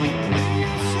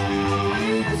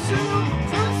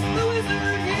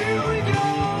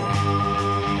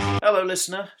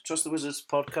listener. Trust the Wizards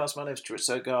podcast. My name's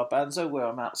Chorizo Garbanzo, where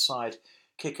I'm outside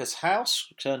Kicker's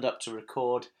house. Turned up to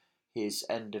record his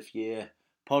end-of-year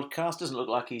podcast. Doesn't look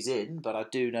like he's in, but I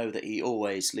do know that he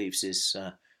always leaves his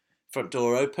front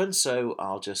door open, so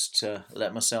I'll just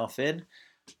let myself in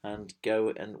and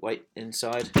go and wait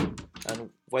inside and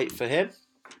wait for him.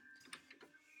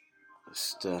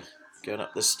 Just going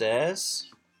up the stairs.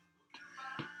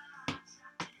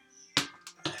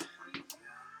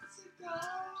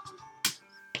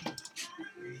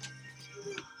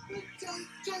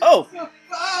 Oh!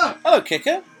 Hello,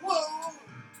 Kicker. What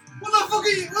the fuck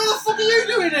are you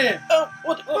doing here? Oh,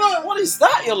 what is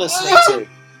that you're listening to?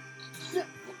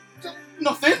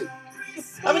 Nothing.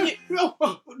 Haven't you?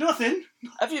 Nothing.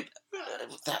 Have you?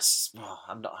 That's. Well,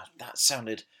 I'm not. That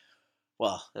sounded.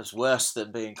 Well, that's worse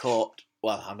than being caught.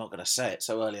 Well, I'm not going to say it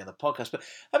so early in the podcast, but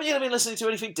haven't you been listening to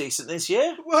anything decent this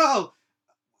year? Well,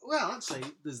 actually,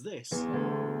 there's this.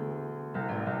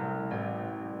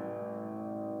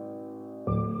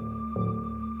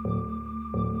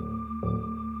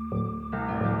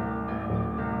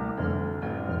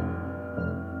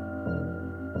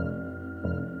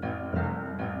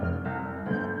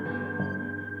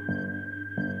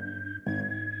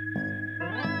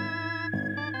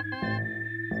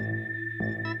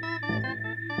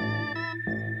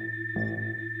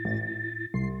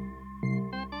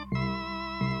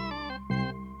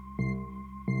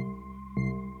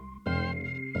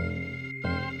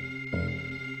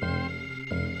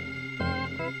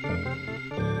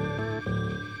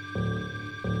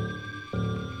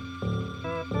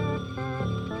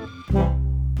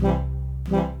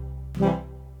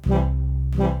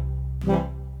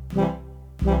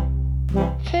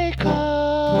 They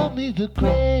call me the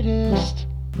greatest,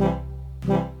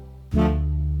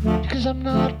 because I'm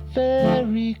not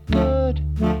very good,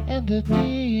 and they're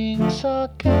being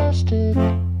sarcastic.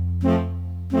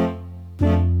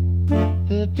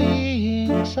 They're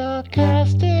being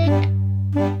sarcastic.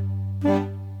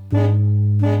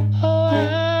 Oh,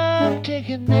 I'm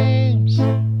taking names,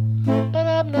 but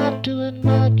I'm not doing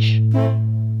much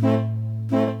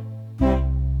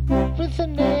with the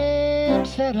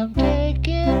names that I'm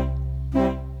taking.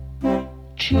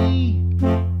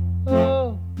 G-O-A-T,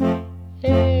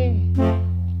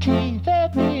 they're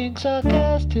being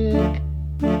sarcastic.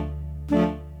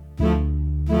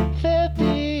 They're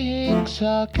being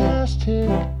sarcastic.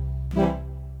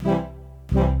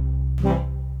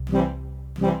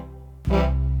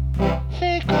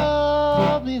 They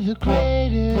call me the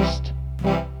greatest,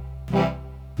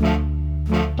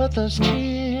 but those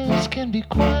cheers can be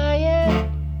quiet.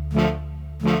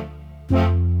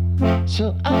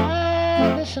 So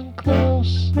I listen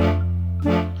close,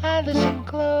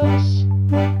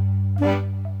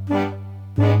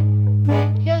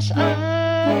 Yes,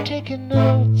 I'm taking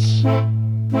notes,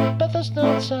 but those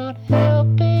notes aren't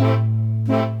helping.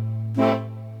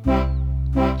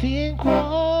 The ink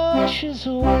washes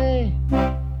away.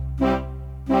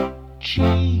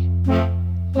 G-O-A-T,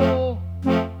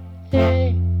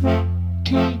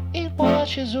 it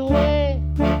washes away.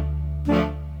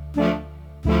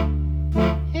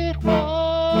 It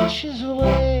washes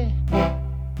away.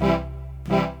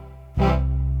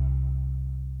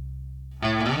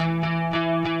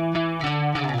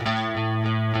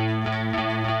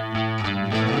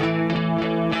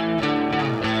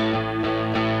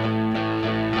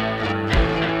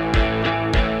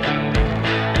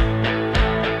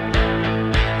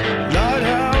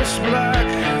 Lighthouse black,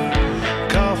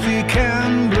 coffee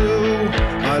can blue.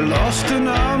 I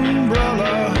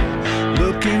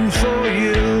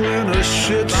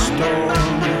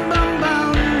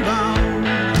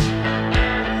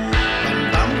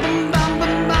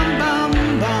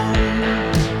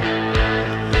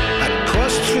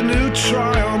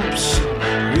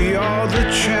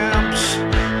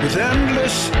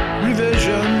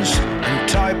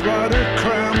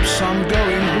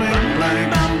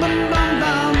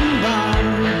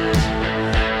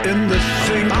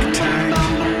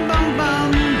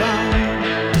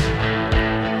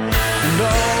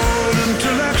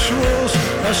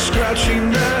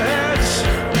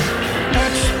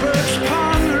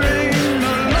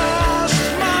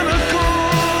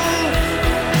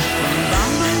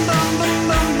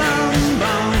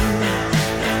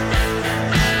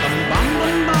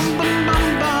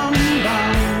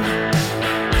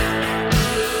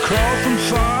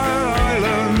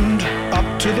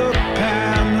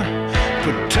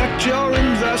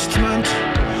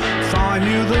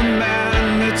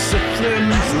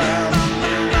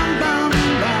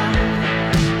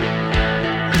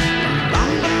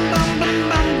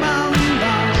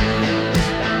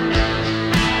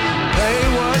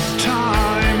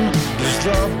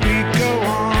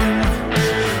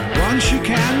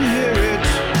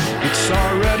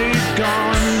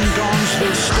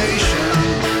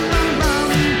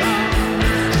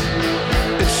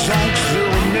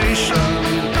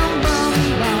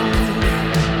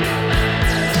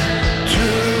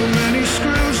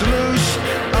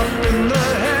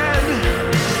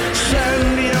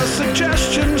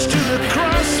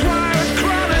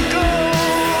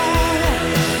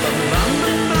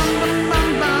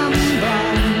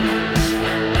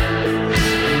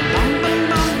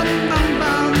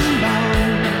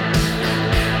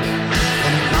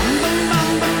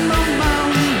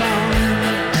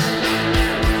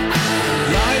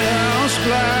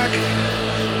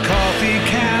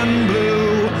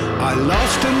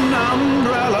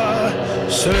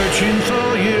searching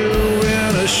for you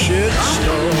in a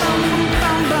shitstorm.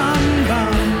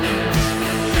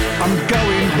 I'm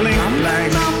going blink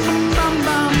blank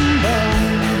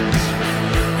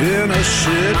in a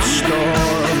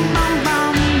shitstorm.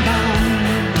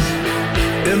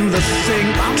 In the think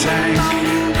tank,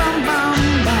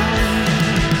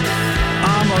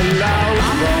 I'm a loud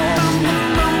bomb.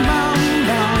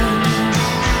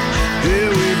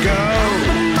 Here we go.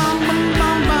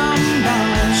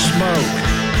 Smoke.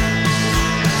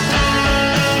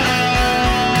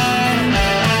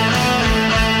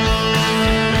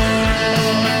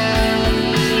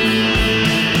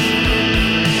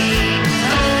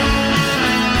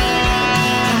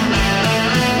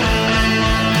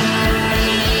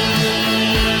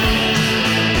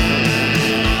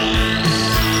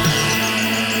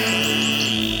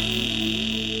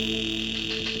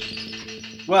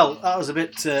 Well, that was a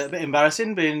bit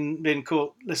embarrassing, being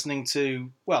caught listening to,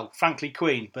 well, frankly,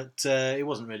 Queen, but it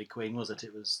wasn't really Queen, was it?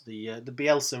 It was the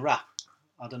Bielsa rap.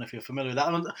 I don't know if you're familiar with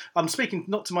that. I'm speaking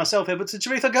not to myself here, but to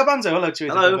Chorizo Garbanzo. Hello,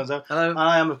 Chorizo Garbanzo. Hello.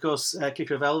 I am, of course,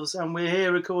 Kicker of Elves, and we're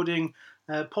here recording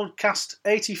podcast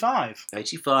 85.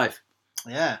 85.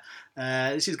 Yeah.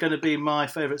 This is going to be my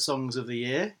favourite songs of the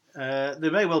year. There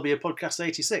may well be a podcast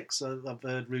 86, I've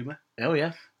heard rumour. Oh,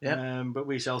 yeah. Yeah. But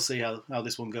we shall see how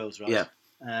this one goes, right? Yeah.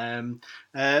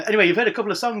 Anyway, you've heard a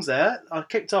couple of songs there. I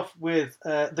kicked off with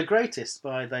The Greatest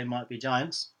by They Might Be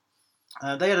Giants.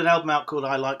 They had an album out called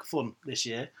I Like Fun this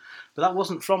year, but that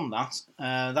wasn't from that.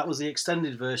 That was the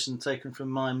extended version taken from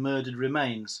My Murdered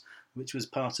Remains, which was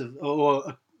part of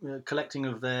a collecting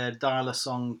of their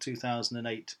Dial-A-Song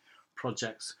 2008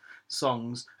 project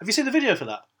songs. Have you seen the video for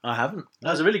that? I haven't.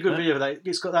 That's a really good video for that.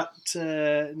 It's got that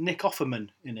Nick Offerman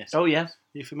in it. Oh, yeah. Are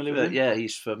you familiar with him? Yeah,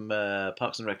 he's from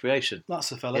Parks and Recreation. That's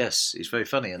the fella. Yes, he's very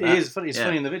funny in that. He is funny. He's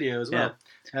funny in the video as well.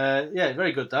 Yeah,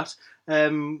 very good that.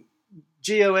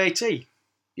 GOAT.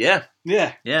 Yeah.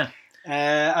 Yeah. Yeah.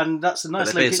 And that's a nice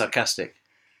But they're being link. sarcastic.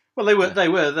 Well, they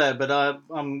were there, but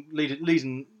I'm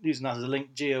using that as a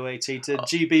link, GOAT to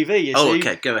GBV, you see. Oh,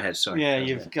 okay, go ahead, sorry. Yeah,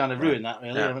 you've kind of ruined that,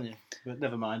 really, Yeah. haven't you? But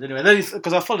never mind. Anyway,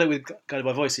 because I followed it with Guided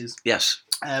by Voices. Yes.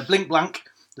 Blink Blank,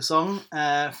 the song,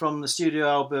 from the studio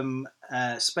album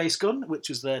Space Gun, which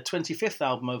was their 25th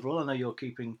album overall. I know you're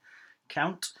keeping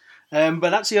count.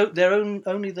 But actually, their only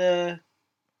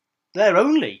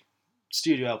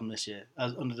studio album this year,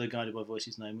 under the Guided by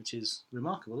Voices name, which is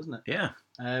remarkable, isn't it? Yeah.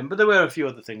 But there were a few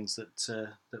other things that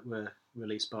were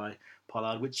released by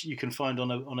Pollard, which you can find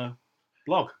on a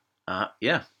blog.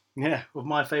 Yeah. Yeah, of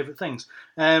my favourite things.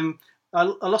 I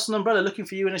lost an umbrella looking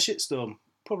for you in a shitstorm.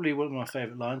 Probably one of my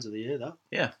favourite lines of the year, that.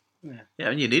 Yeah. Yeah,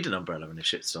 and you need an umbrella in a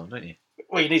shitstorm, don't you?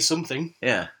 Well, you need something.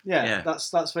 Yeah. Yeah.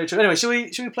 That's very true. Anyway, shall we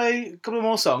play a couple of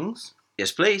more songs?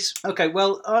 Yes, please. Okay,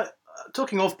 well,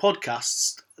 talking of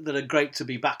podcasts that are great to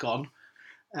be back on,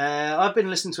 I've been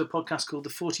listening to a podcast called the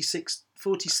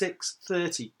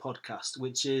 4630 podcast,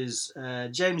 which is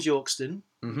James Yorkston,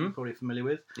 you're probably familiar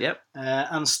with, Yep.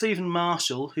 and Stephen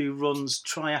Marshall, who runs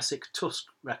Triassic Tusk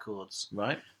Records.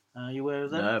 Right. Are you aware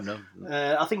of them?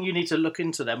 No. I think you need to look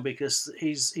into them because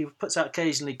he puts out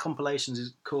occasionally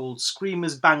compilations called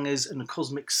Screamers, Bangers and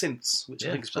Cosmic Synths, which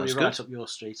I think is probably right up your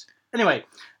street. Anyway,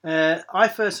 I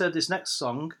first heard this next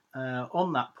song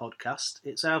on that podcast.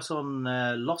 It's out on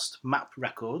Lost Map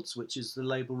Records, which is the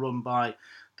label run by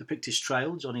the Pictish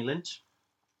Trail, Johnny Lynch.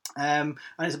 And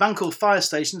it's a band called Fire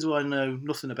Stations, who I know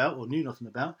nothing about or knew nothing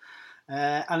about.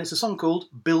 And it's a song called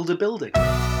Build a Building.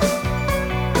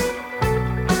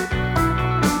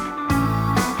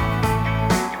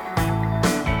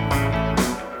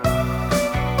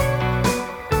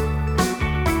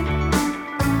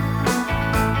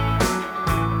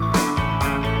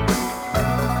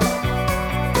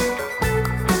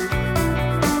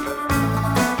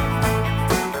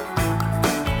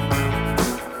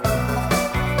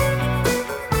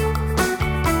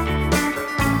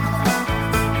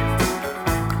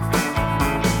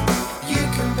 You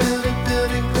can build a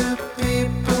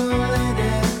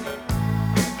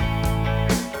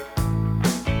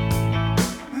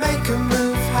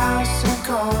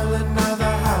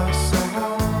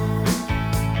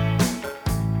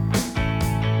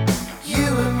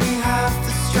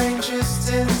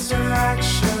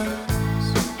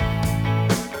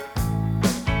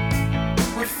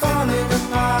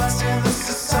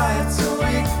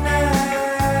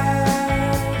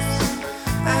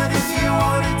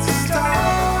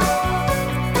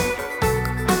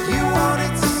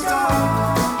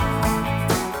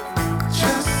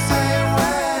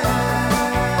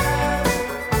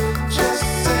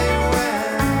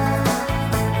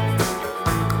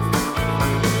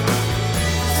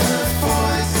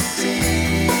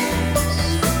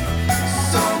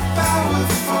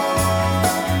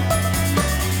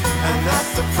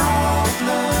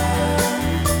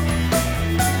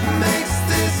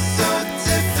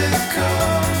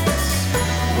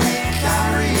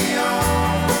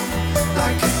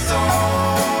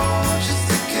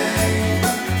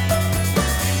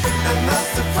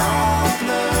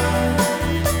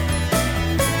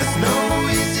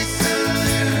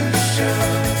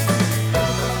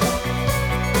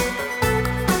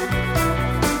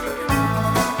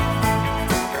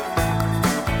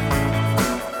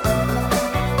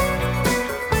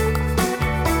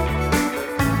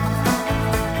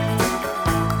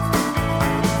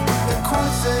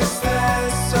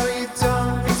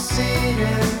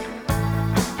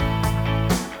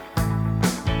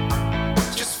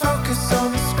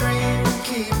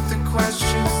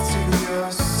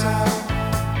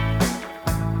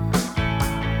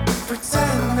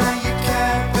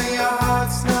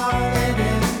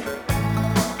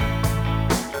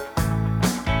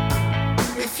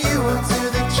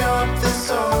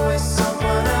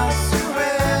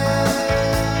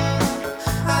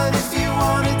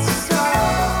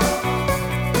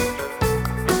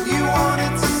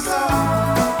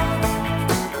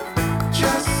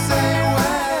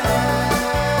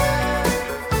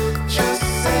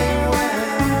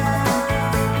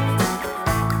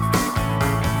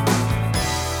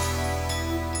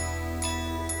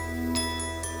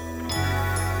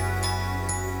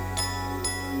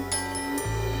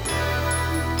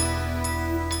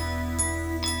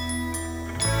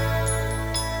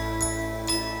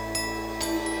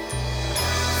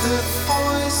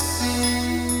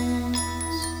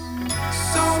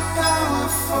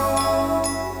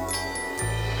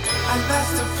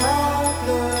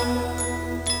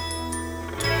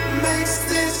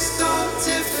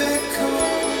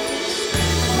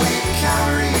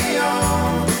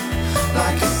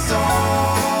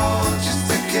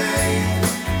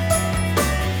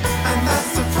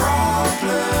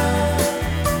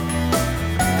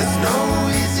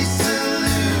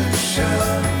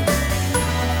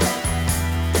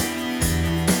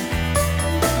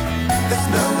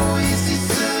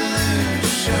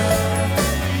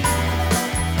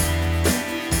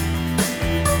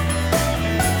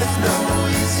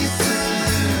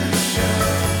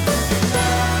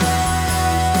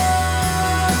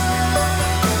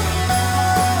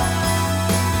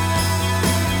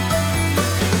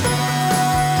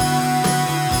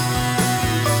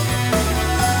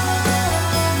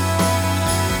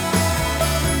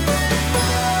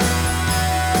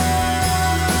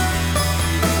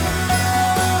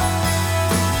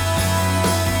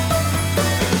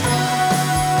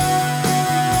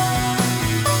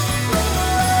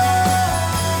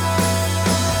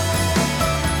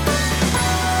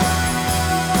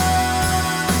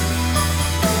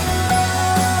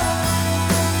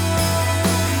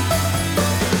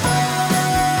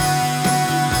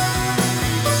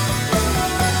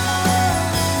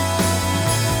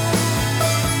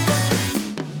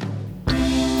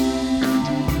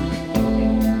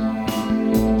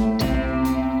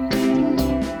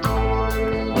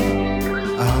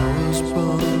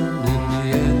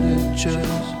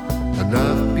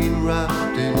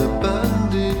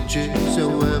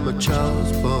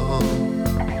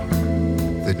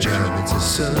Germans are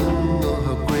sung, oh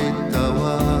how great thou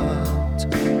art.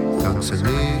 Thanks a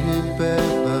Neil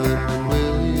Bevan and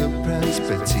William Price,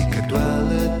 Betty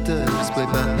Cadwallader split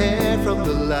my hair from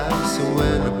the lights, and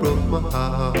when I broke my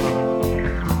heart,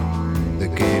 they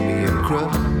gave me a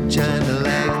crutch and a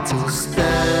leg to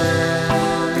stand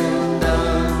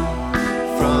on.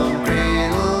 From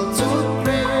cradle to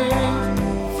grave,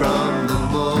 from the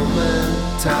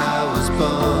moment I was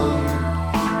born,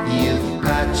 you've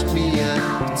patched me up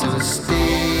to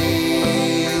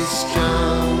stay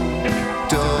strong.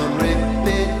 Don't rip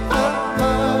it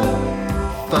apart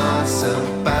for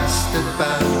some bastard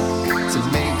bank to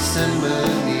make some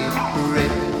money,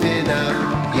 ripping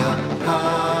out your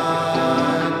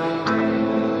heart.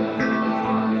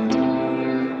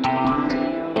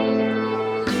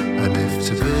 And if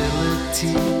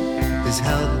stability is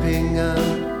helping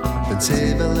out, then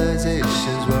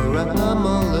civilizations where I'm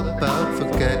all about,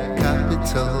 forget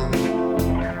capital.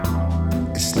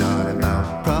 It's not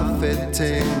about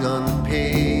profiting on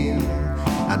pain.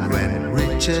 And when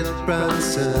Richard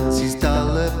Branson sees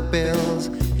dollar bills,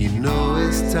 you know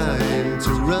it's time to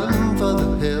run for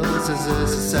the hills as a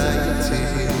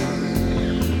society.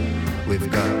 We've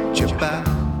got your back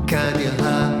and your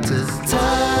heart is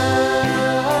tied.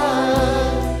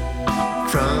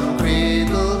 From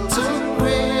cradle to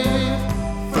grave,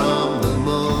 from the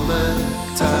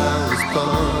moment I was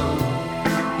born,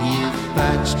 you've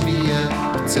patched me up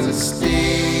to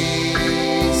stay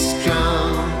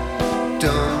strong.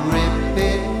 Don't rip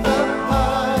it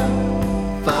apart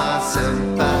for some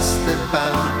bastard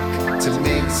bank to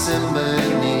make some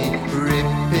money,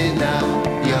 ripping out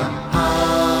your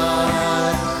heartfelt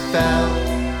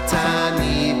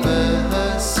anniversary.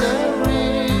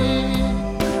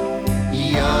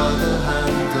 You're the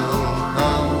handle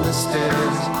on the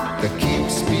stairs that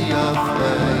keeps me off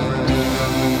my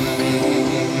knees.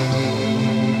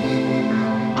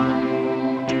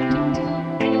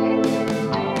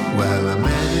 Well, I'm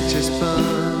NHS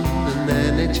born and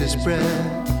NHS bred,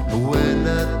 and when I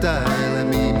die, let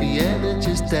me be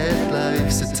NHS dead.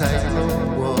 Life's a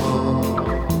tightrope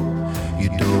walk. You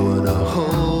don't want a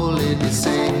hole in your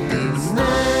safety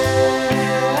net.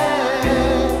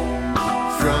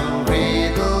 From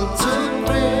cradle to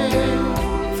grave,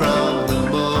 from the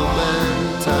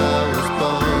moment I was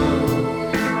born,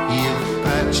 you've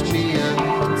patched me up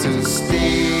to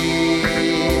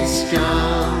stay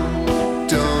strong.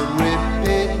 Don't rip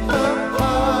it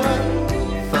apart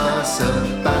for some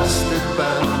bastard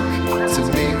bank to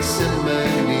make some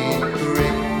money,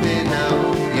 ripping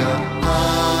out your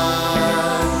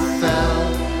heartfelt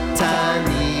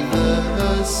anniversary.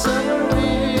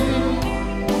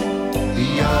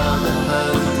 You're the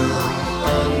handle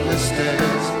on the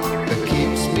stairs that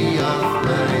keeps me off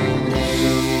my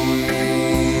knees.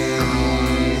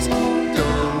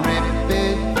 Don't rip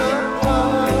it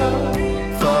apart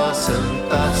for some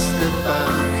bastard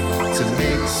bank to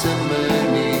make some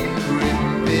money,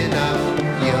 ripping out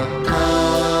your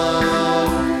heartfelt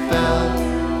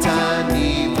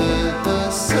anniversary.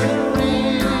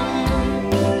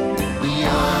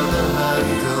 You're the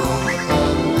handle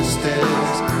on the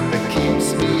stairs that keeps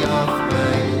me off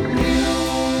my knees.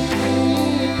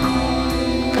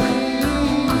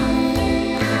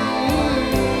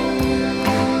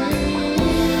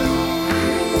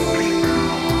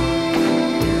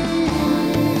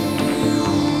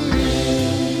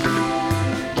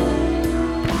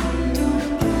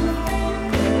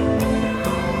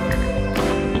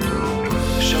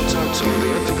 Shout out to all the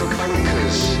ethical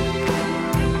bankers.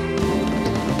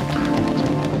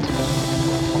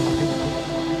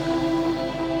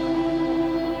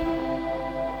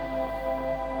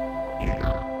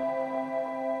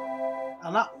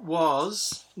 And that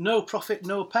was No Profit,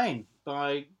 No Pain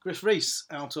by Griff Rhys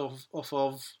off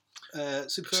of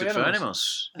Super Furry Super Animals.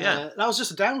 Animals. Yeah. That was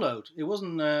just a download. It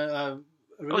wasn't a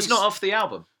release. Oh, it's not off the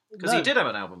album because No. he did have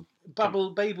an album.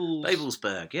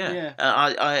 Babelsberg, yeah.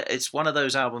 Yeah. It's one of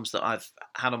those albums that I've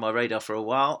had on my radar for a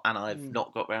while, and I've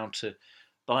not got round to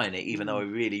buying it, even though I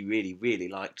really, really, really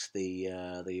liked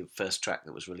the first track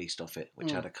that was released off it,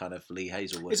 which had a kind of Lee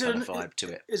Hazelwood kind of vibe to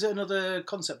it. Is it another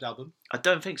concept album? I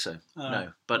don't think so.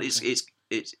 No, but it's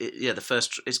the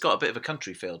first. It's got a bit of a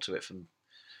country feel to it from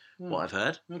what I've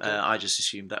heard. Okay. I just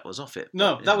assumed that was off it.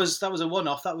 No, but, that was a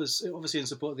one-off. That was obviously in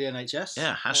support of the NHS.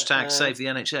 Yeah, hashtag save the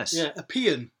NHS. Yeah, a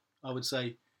paean, I would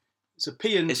say. It's a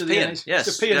paean to the paean, NHS. yes,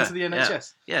 It's a paean to the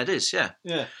NHS. Yeah, it is. Yeah,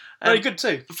 Yeah. Very good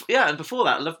too. Yeah, and before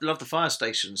that, love the Fire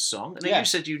Stations song. And Yeah. you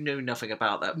said you knew nothing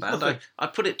about that band. Nothing. I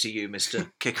put it to you,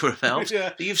 Mr. Kicker of Elves, Yeah.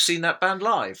 that you've seen that band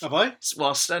live. Have I?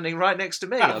 While standing right next to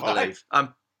me, Have I believe.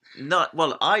 No,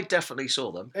 well, I definitely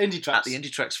saw them Indie Tracks. at the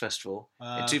Indie Tracks Festival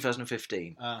in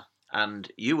 2015.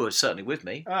 And you were certainly with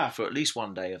me for at least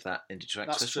one day of that Indie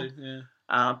Tracks Festival. That's true, yeah.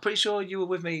 I'm pretty sure you were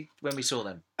with me when we saw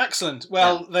them. Excellent.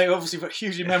 Well, they obviously were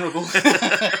hugely memorable.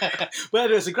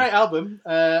 But it's a great album,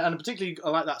 and particularly I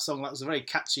like that song. That was a very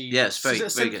catchy. Yeah, it's very, is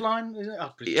it a very synth good. line? Is it?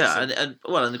 Oh,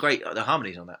 and the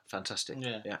harmonies on that, fantastic.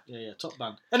 Yeah. Top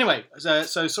band. Anyway, so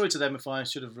sorry to them if I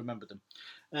should have remembered them.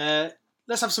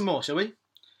 Let's have some more, shall we?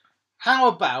 How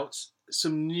about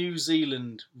some New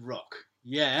Zealand rock?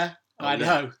 Yeah, I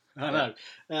know.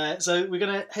 So we're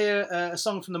going to hear a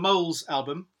song from the Moles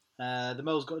album. The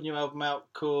Moles got a new album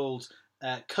out called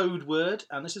Code Word,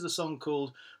 and this is a song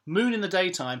called Moon in the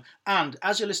Daytime. And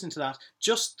as you're listening to that,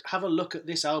 just have a look at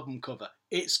this album cover.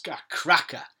 It's a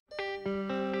cracker.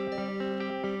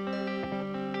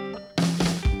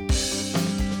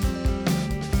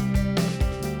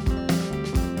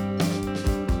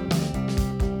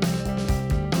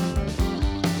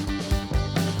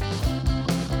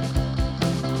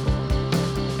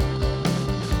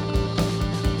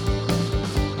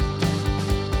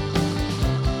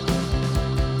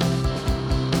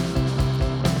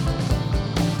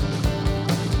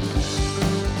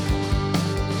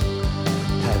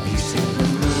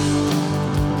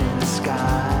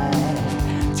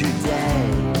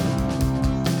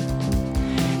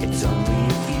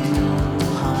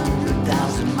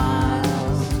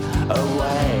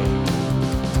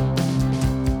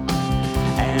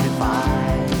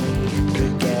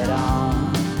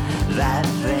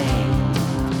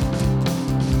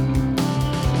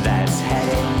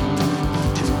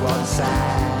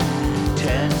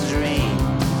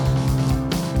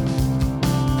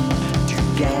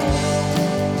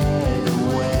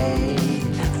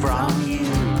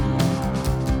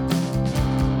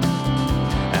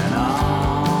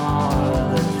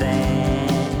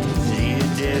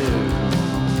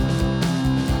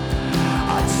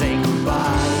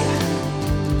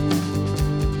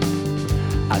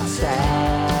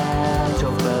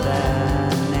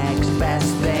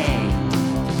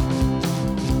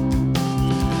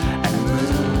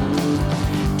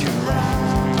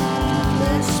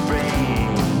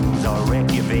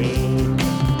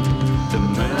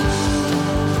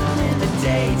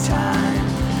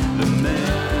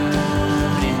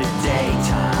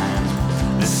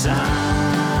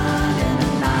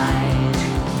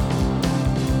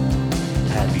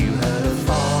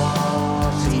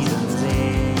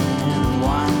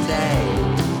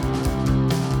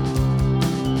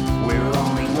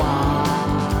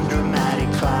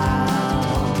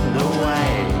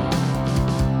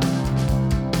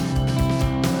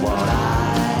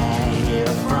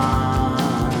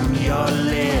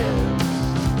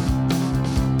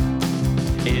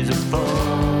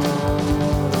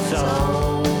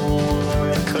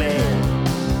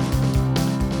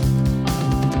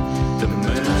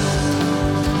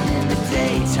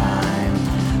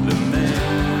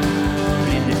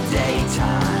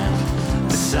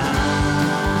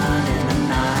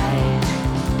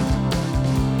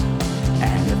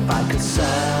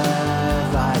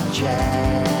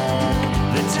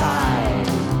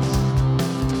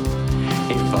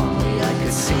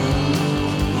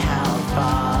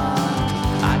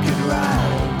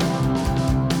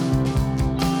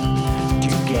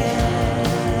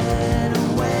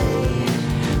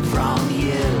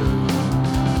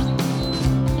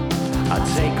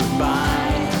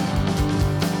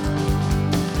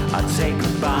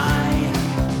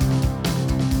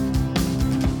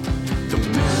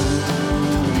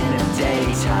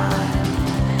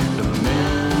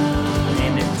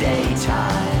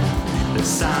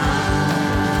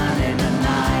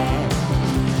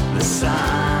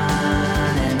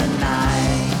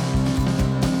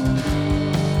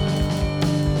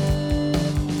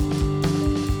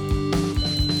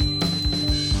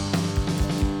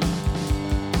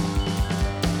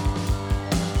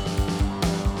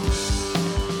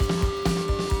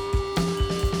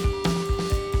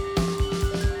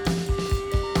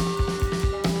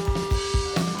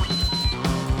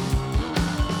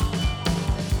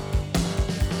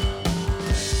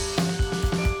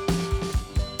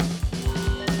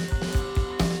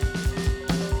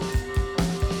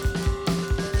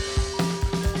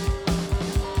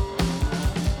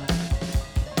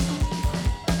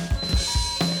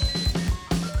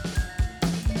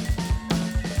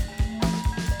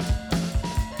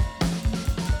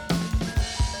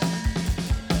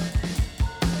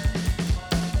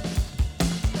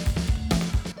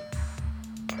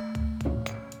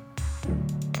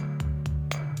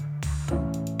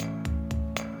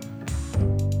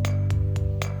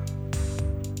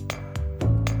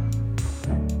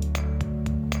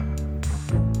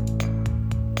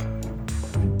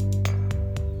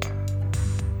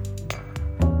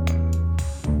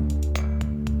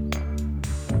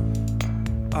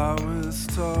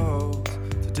 told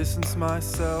to distance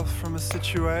myself from a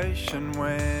situation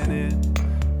when it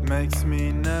makes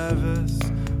me nervous,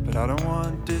 but I don't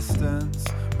want distance.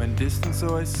 When distance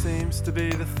always seems to be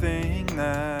the thing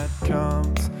that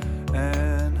comes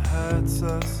and hurts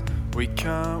us, we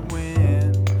can't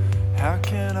win. How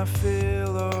can I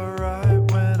feel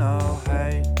alright when I'll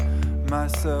hate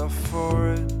myself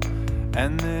for it?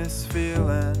 And this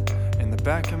feeling in the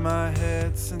back of my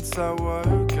head since I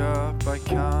woke up, I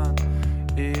can't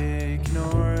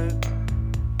ignore it.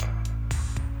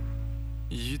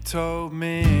 You told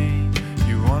me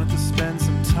you wanted to spend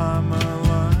some time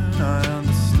alone. I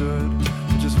understood,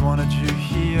 I just wanted you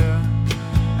here.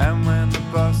 And when the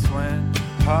bus went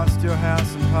past your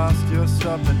house and past your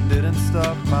stop and didn't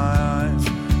stop, my eyes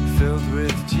filled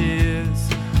with tears.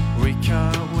 We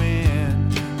can't win.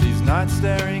 These nights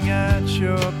staring at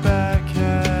your back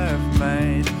have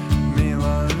made me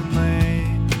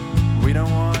lonely. We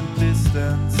don't want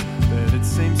distance, but it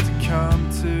seems to come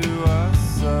to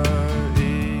us so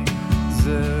easily.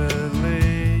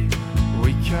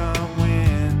 We can't win.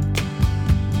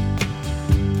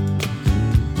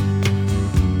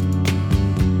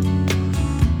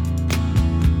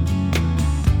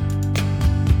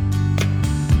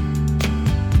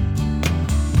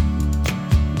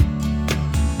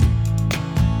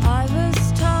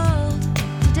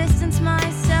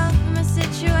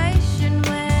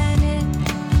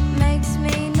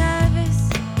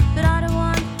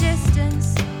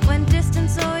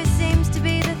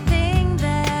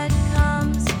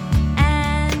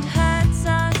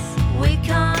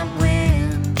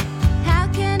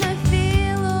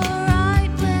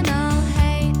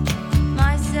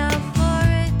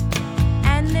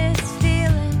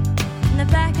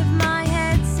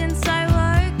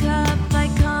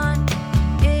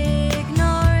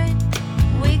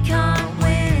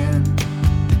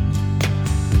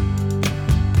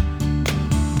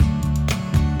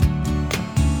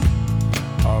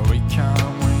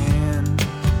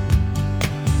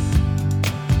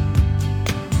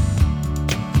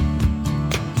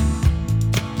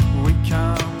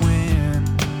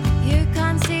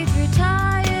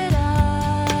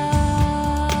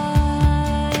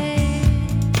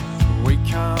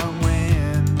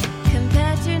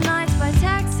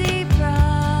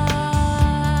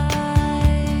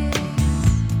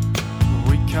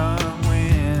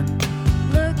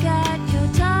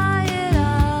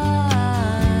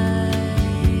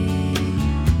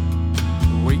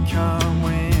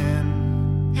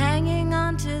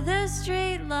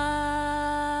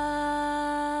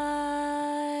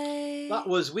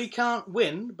 Was We Can't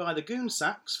Win by the Goon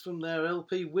Sax from their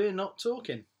LP We're Not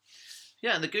Talking.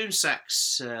 Yeah, and the Goon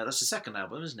Sax, that's the second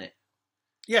album, isn't it?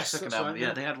 Yes, second that's album. right.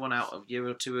 Yeah, they had one out a year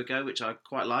or two ago, which I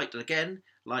quite liked. And again,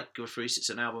 like Guthries, it's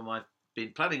an album I've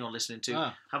been planning on listening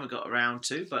to. Haven't got around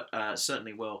to, but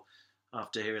certainly will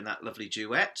after hearing that lovely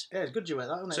duet. Yeah, it's a good duet,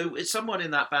 that, isn't it? So it's someone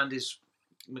in that band is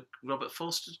Robert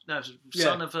Forster,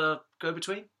 son of a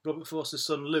go-between? Robert Forster's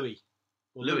son, Louis.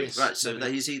 Louis, right, so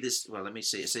is he this... Well, let me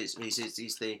see.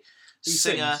 He's the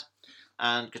singer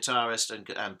and guitarist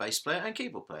and bass player and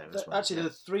keyboard player as well. Actually,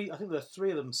 I think there are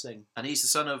three of them sing. And he's the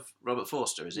son of Robert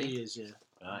Forster, is he? He is, yeah.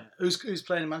 Right. Who's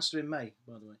playing in Manchester in May,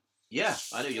 by the way? Yeah,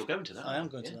 I know you're going to that. I am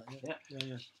going to that,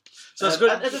 yeah. So that's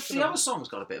good. And the other song's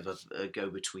got a bit of a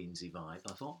go-betweensy vibe,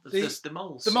 I thought. The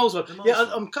Moles. The Moles one. Yeah,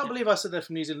 I can't believe I said they're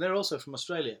from New Zealand. They're also from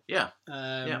Australia. Yeah.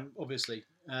 Obviously.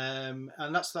 And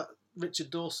that's that Richard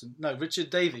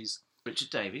Davies. Richard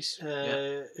Davies,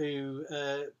 who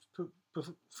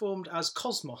performed as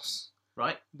Cosmos,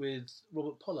 right, with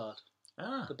Robert Pollard,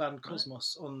 the band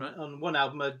Cosmos, right. on one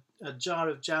album, a Jar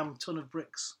of Jam, Ton of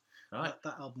Bricks, right,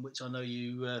 that album which I know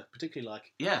you particularly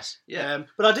like. Yes, yeah.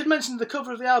 But I did mention the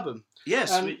cover of the album.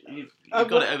 Yes, you've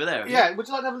got it over there. Yeah, would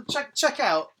you like to have a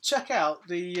check out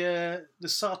the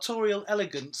sartorial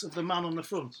elegance of the man on the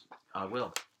front? I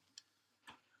will.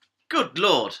 Good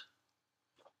Lord.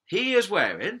 He is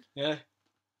wearing... Yeah.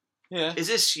 Is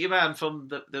this your man from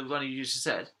the one you just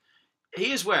said?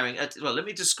 He is wearing... well, let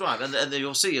me describe, and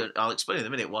you'll see, I'll explain in a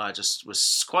minute why I just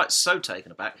was quite so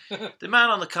taken aback. The man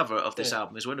on the cover of this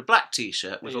album is wearing a black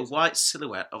T-shirt with a white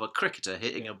silhouette of a cricketer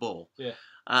hitting a ball. Yeah.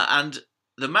 And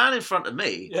the man in front of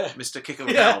me, Mr. Kicker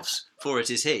of Elves, for it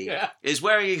is he, is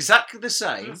wearing exactly the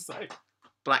same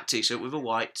black T-shirt with a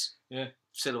white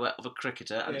silhouette of a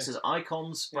cricketer, and it says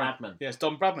Icons Bradman. Yes,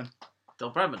 Don Bradman.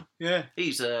 Don Bradman. Yeah. He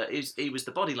was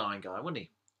the Bodyline guy, wasn't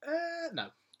he? No,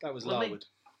 that was Larwood.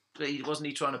 But wasn't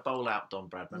he trying to bowl out Don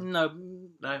Bradman? No.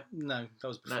 No? That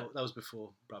was before. That was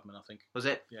before Bradman, I think. Was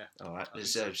it? Yeah. All right.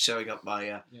 It's showing up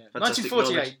my fantastic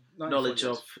 1948. knowledge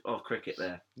of cricket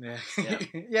there. Yeah. Yeah.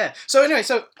 Yeah. So anyway,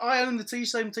 I own the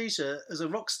same T-shirt as a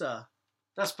rock star.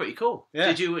 That's pretty cool.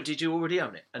 Yeah. Did you already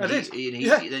own it? And I did.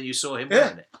 Then you saw him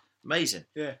wearing it. Amazing.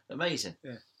 Yeah. Amazing.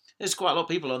 Yeah. There's quite a lot of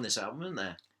people on this album, isn't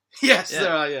there? Yes, Yeah.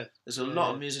 there are. Yeah. There's a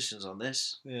lot of musicians on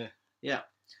this. Yeah. Yeah.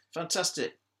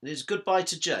 Fantastic. There's Goodbye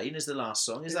to Jane is the last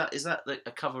song. Is that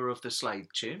a cover of the Slade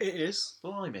tune? It is.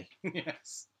 Blimey.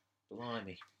 Yes.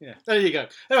 Blimey. Yeah. There you go.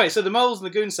 Anyway, so the Moles and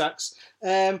the Goon Sacks.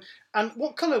 And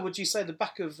what colour would you say the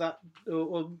back of that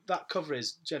or that cover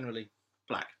is generally?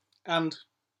 Black. And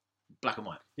Black and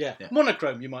white. yeah,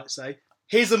 monochrome, you might say.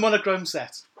 Here's the monochrome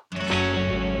set.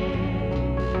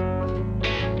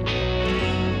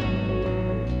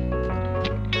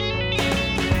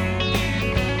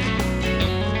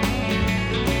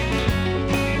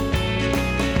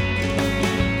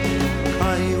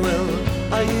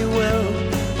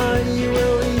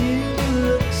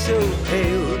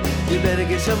 Better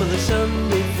get some of the sun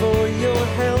before your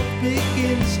health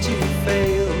begins to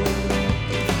fail.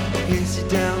 Here, sit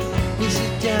down, here,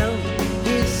 sit down,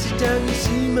 here, sit down, you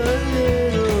seem a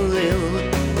little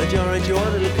ill. But you're right, you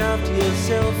want to look after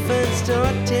yourself and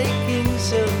start taking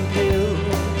some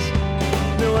pills.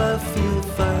 No, I feel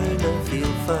fine, I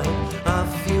feel fine, I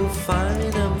feel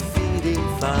fine, I'm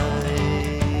feeling fine.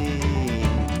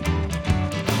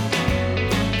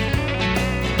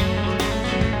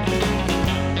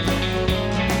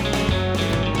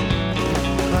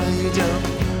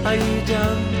 Are you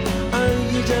done? Are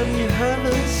you done? You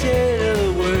haven't said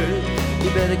a word. You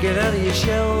better get out of your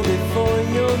shell before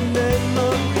your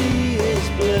memory is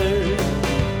blurred.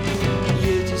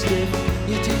 You're too stiff,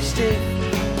 you're too stiff,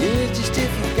 you're too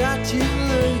stiff. You've got to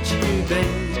learn to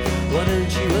bend. Why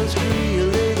don't you unscrew your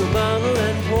little bottle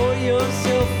and pour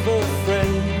yourself a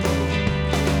friend?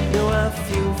 No, I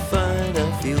feel fine, I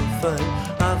feel fine,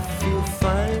 I feel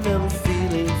fine, I'm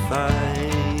feeling fine.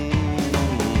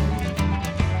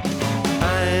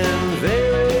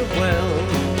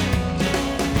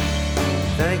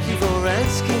 Thank you for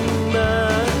asking,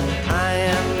 but I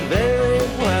am very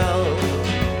well.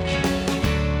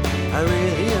 I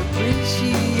really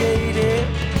appreciate it.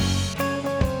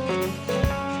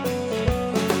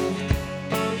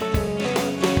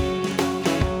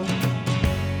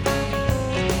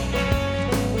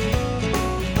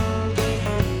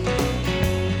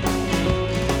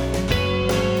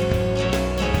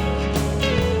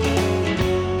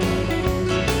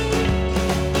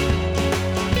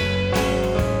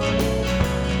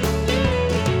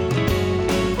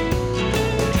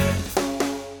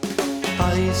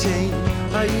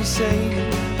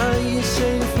 Are you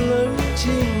sane,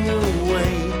 floating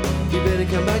away? You better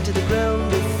come back to the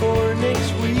ground before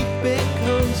next week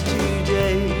becomes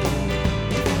today.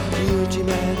 You're too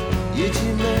mad, you're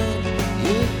too mad,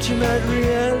 you're too mad,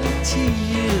 reality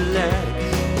you lack.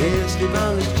 Here, slip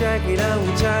on this jacket, I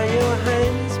will tie your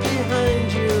hands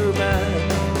behind your back.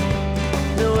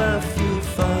 No, I feel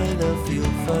fine, I feel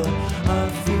fine, I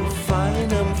feel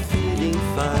fine, I'm feeling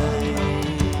fine.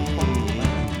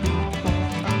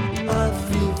 I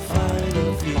feel fine,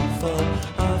 I feel fine,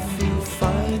 I feel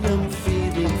fine, I'm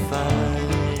feeling fine.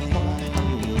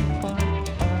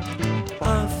 I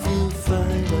feel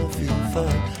fine, I feel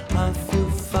fine, I feel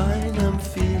fine, I'm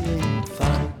feeling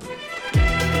fine.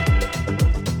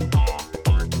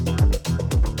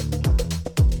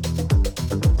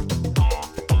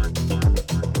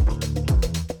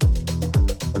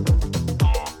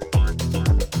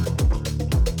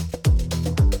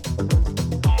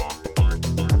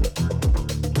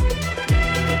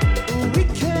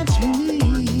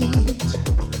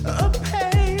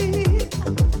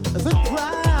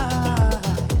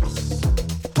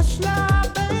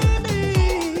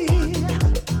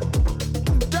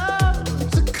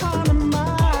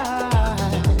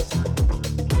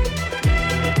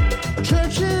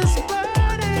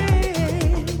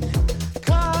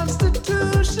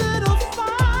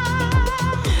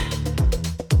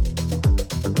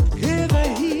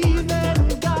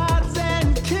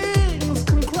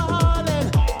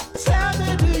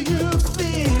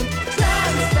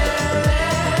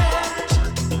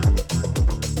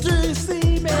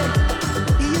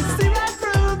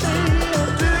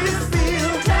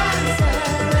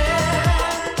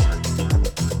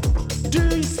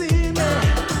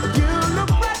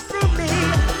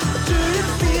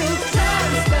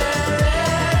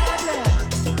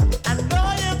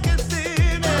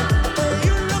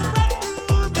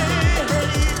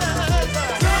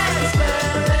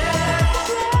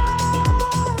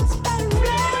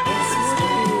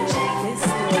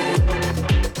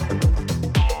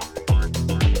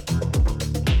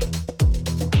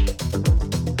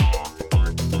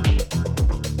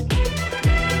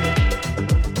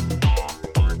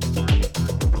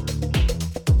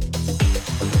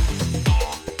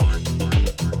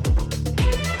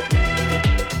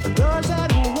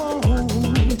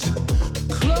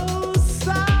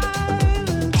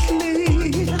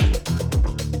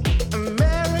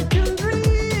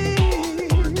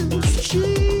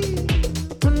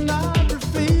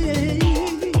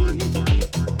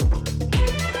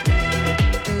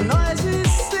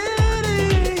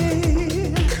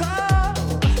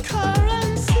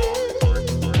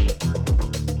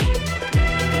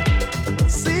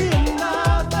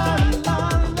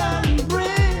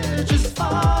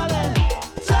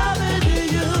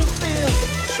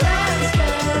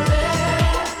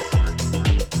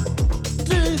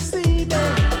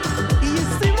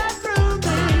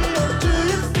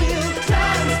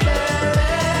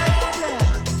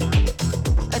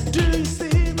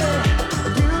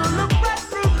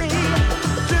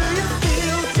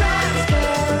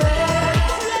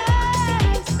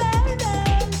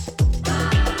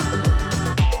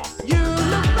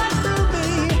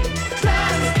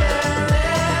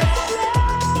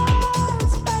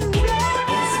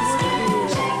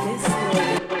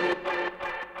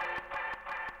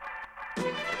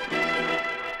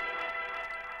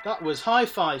 that was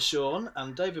Hi-Fi Sean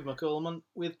and David McCallum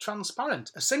with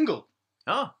Transparent, a single.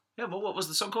 Oh, yeah, well, what was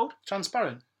the song called?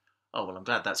 Transparent. Oh, well, I'm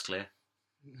glad that's clear.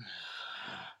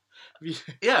 You...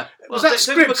 Yeah. Was that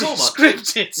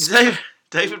scripted?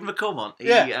 David McCormont.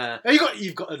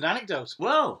 You've got an anecdote.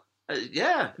 Well,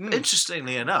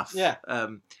 interestingly enough. Yeah.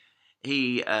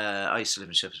 I used to live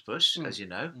in Shepherd's Bush, as you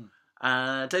know.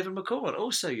 David McCormont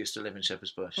also used to live in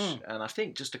Shepherd's Bush, and I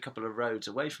think just a couple of roads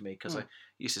away from me, because I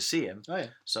used to see him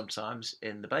sometimes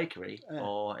in the bakery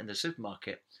or in the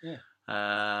supermarket. Yeah.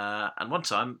 And one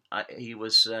time I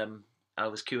was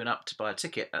queuing up to buy a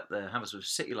ticket at the Hammersmith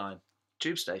City Line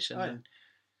tube station, and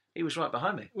he was right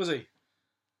behind me. Was he?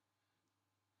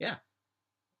 Yeah.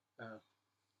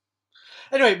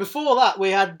 Anyway, before that, we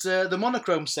had the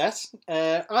monochrome set.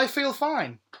 I Feel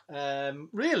Fine.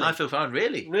 Really? I Feel Fine,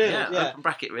 really? Really, yeah. Open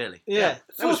bracket, really. Yeah.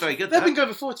 That was very good. They've been going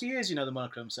for 40 years, the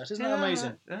monochrome set. Isn't that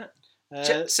amazing? Yeah.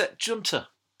 Jet Set Junta.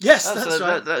 Yes, that's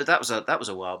right. That was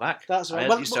a while back. That's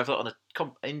right. I used to have that on a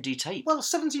indie tape. Well,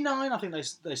 79, I think they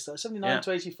started. 79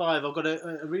 to 85. I've got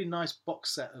a really nice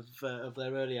box set of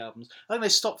their early albums. I think they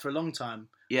stopped for a long time.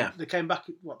 Yeah. They came back,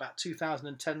 about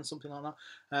 2010, something like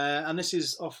that. And this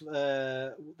is off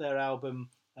their album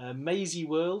Maisie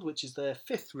World, which is their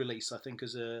 5th release, I think,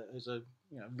 as a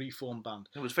reformed band.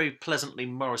 It was very pleasantly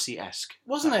Morrissey-esque.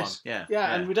 Wasn't it? One.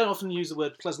 Yeah. And we don't often use the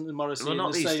word pleasantly Morrissey in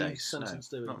the same days, sentence,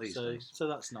 do we? Not these days. So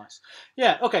that's nice.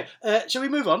 Yeah, okay. Shall we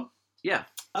move on? Yeah.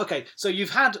 Okay, so you've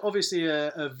had, obviously,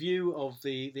 a view of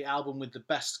the album with the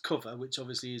best cover, which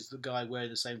obviously is the guy wearing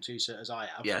the same T-shirt as I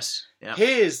have. Yes. Yeah.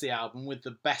 Here's the album with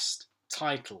the best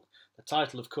title. The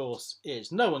title, of course,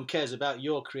 is No One Cares About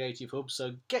Your Creative Hub,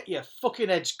 so get your fucking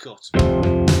edge cut.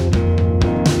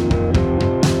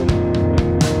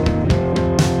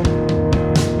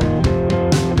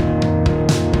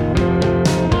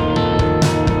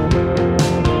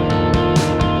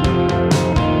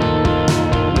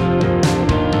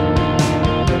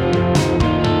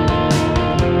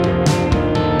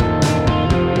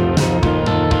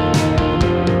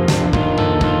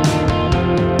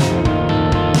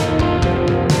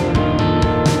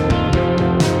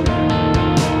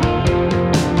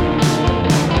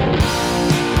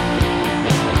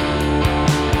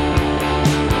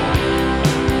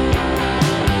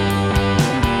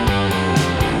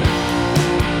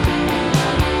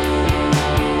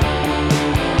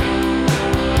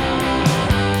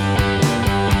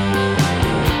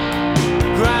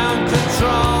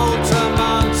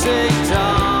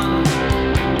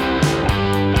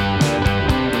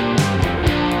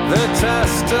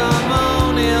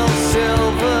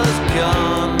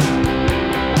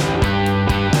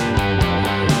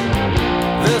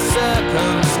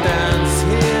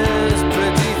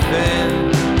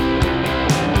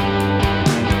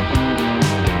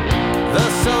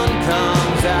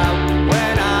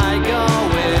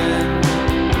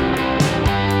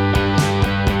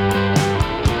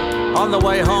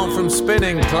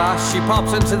 Spinning class, she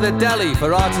pops into the deli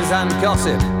for artisan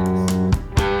gossip.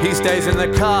 He stays in the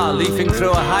car, leafing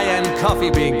through a high-end coffee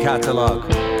bean catalogue.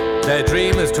 Their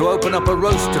dream is to open up a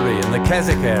roastery in the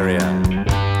Keswick area.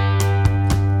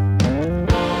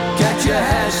 Get your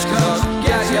hedge cut,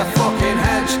 get your fucking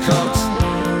hedge cut.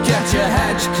 Get your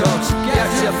hedge cut,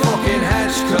 get your fucking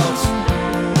hedge cut.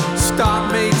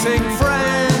 Start meeting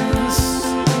friends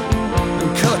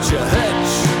and cut your hedge.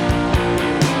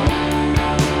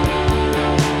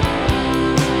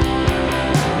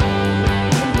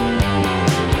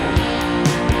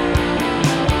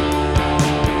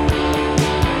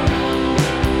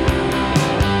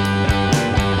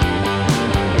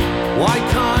 Why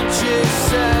can't you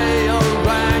say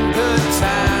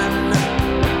orangutan?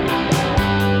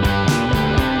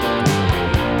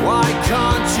 Why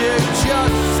can't you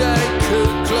just say Ku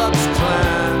Klux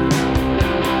Klan?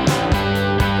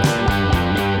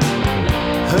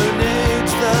 Who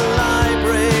needs the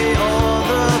library or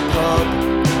the pub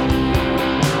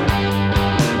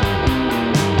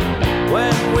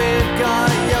when we've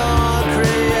got your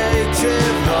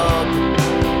creative hub?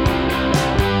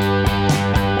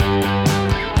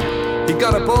 He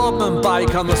got a Boardman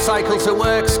bike on the cycle to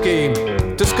work scheme.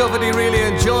 Discovered he really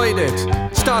enjoyed it.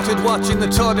 Started watching the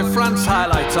Tour de France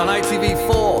highlights on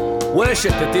ITV4.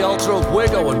 Worshipped at the altar of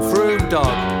Wigo and Froome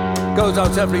Dog. Goes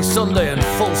out every Sunday in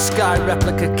full Sky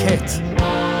replica kit.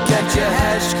 Get your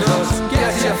hedge cut,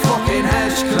 get your fucking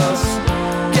hedge cut.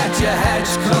 Get your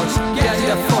hedge cut, get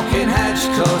your fucking hedge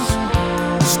cut.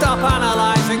 Stop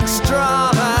analysing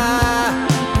Strava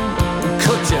and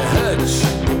cut your hedge.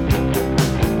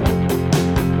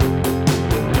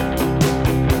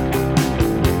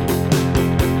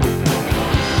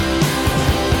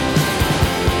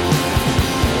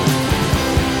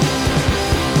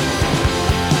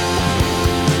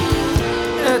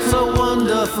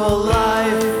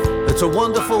 It's a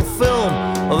wonderful film.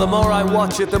 Well, the more I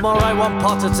watch it, the more I want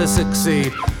Potter to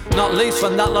succeed. Not least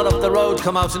when that lot up the road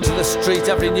come out into the street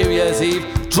every New Year's Eve,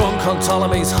 drunk on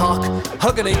Ptolemy's hock,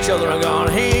 hugging each other and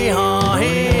going hee-haw,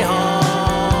 hee-haw.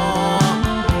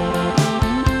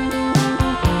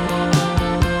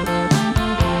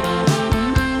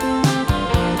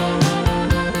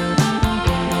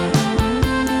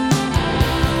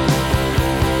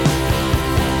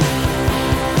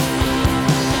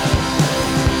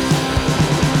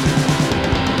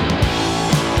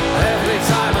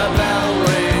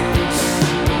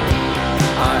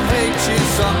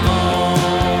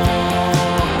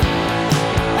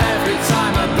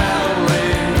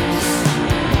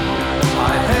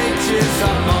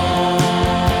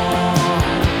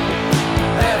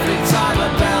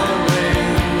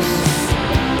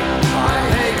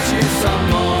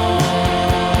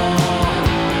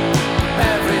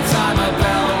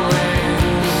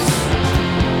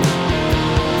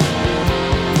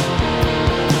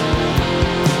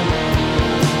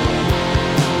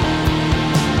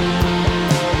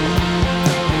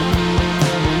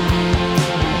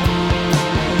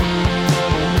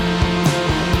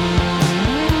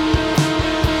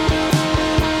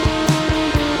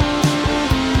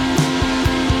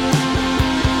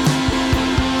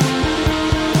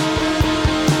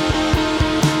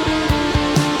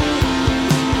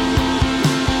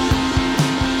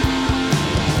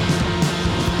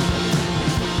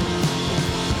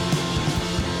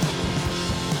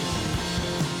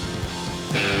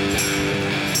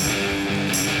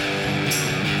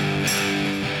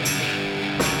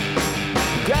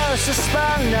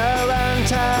 Suspend no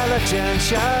intelligence,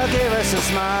 you'll give us a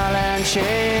smile and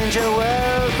change your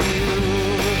worldview.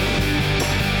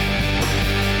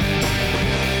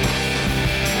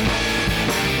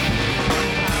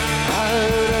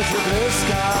 Out of the blue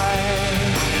sky,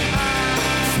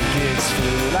 think it's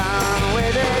full on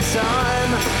with its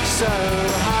arm so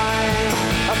high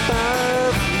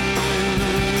above you.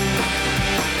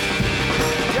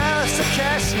 Just a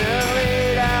kiss, no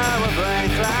lead out of rain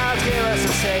clouds, give us a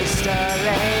taste of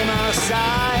lame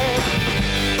side,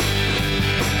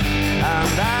 and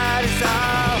that is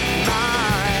all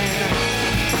mine.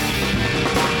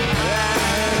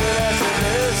 And the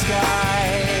blue sky,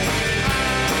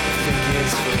 think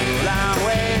it's full and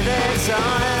with its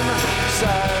arm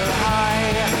so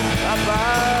high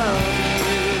above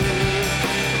you,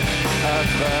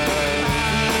 above you.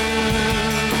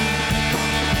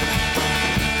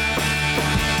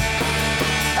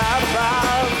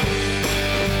 Above you.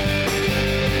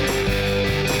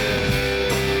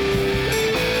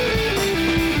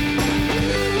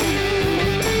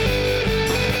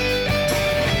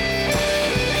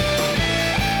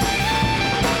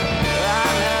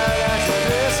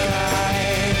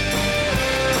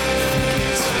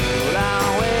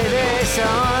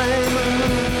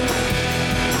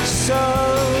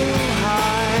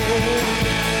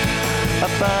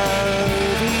 Above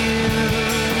you,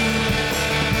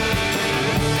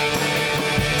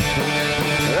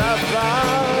 above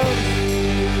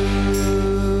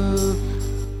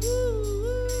you.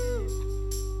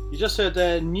 You just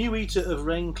heard New Eater of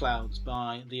Rain Clouds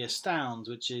by The Astounds,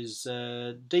 which is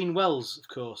Dean Wells, of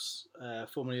course,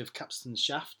 formerly of Capstan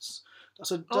Shafts.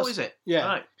 Is it? Yeah.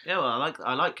 Right. Yeah, well,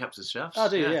 I like Captain Shafts. I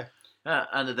do, yeah.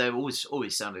 And they've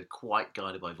always sounded quite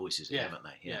guided by voices, haven't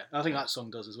they? Yeah. I think that song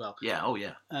does as well. Yeah. Oh,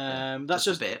 yeah. That's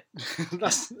just a bit.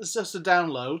 that's just a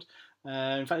download.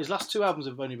 In fact, his last two albums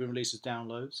have only been released as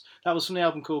downloads. That was from the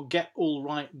album called Get All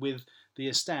Right with The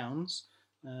Astounds,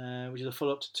 which is a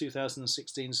follow-up to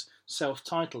 2016's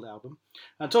self-titled album.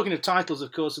 And talking of titles,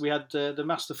 of course, we had the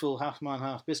masterful Half Man,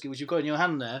 Half Biscuit, which you've got in your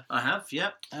hand there. I have,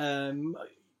 yeah.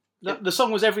 The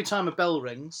song was Every Time a Bell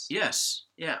Rings. Yes,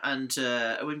 yeah, and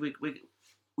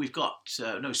we've got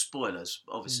no spoilers,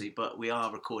 obviously, but we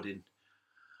are recording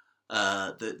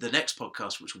the next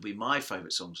podcast, which will be my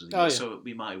favourite songs of the year. So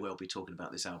we might well be talking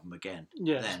about this album again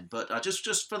then. But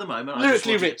just for the moment,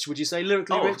 lyrically rich, would you say?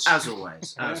 Lyrically rich, as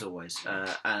always,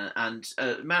 and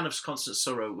Man of Constant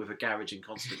Sorrow with a Garage in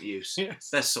Constant Use.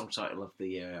 Yes. Best song title of the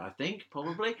year, I think,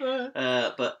 probably.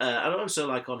 But I'd also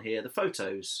like on here the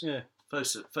photos. Yeah.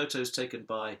 Photos taken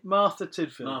by Martha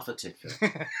Tidfield.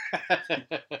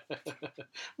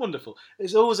 Wonderful.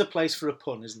 There's always a place for a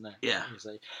pun, isn't there? Yeah.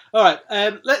 All right.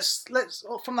 Let's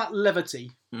from that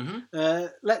levity.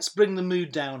 Let's bring the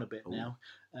mood down a bit now.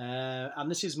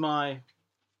 And this is my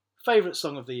favourite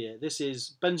song of the year. This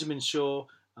is Benjamin Shaw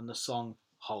and the song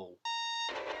Hole.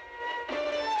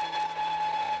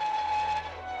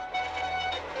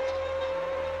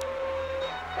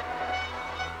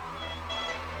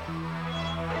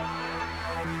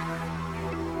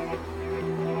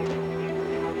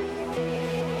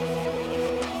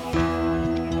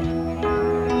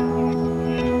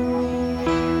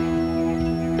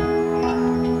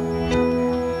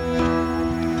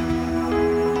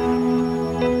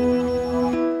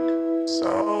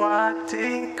 I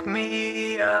dig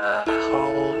me a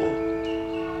hole,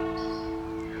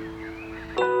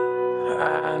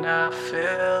 and I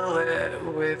fill it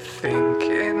with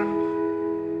thinking.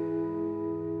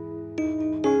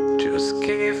 Just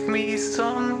give me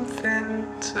something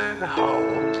to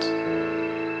hold,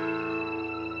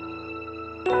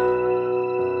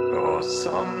 or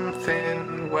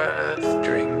something worth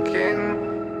drinking,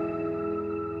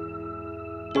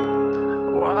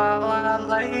 while I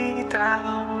lay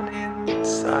down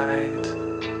inside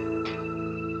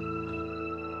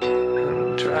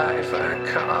and drive a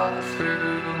car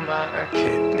through my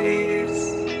kidneys.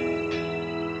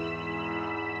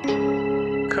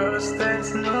 'Cause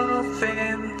there's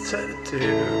nothing to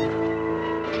do,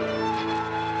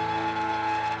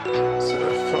 so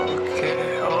fuck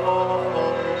it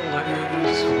all,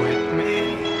 who's with me?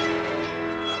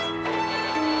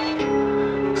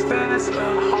 'Cause there's a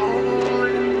hole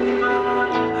in my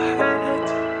head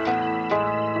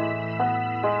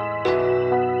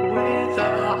with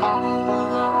a whole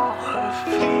lot of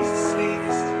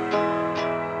feces,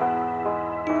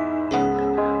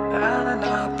 and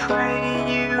I pray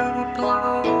you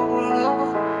blow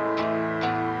up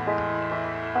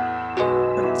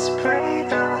and spray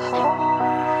the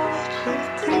hole with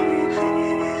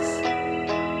TVs,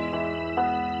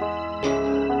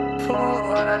 for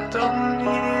I've done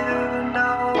you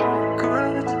no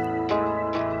good,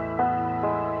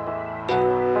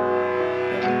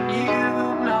 and you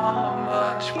know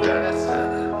much better.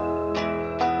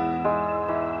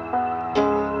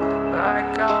 I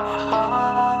got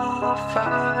half a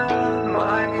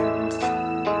mind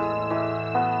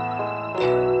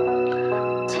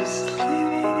to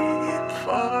sleep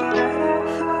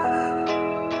forever,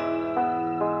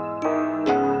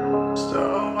 so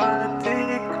I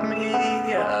dig me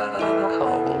a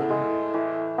hole,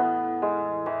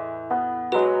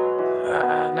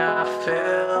 and I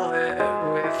fill it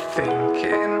with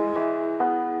thinking.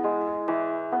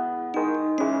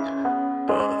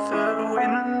 But the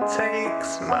wind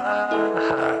takes my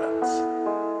hat,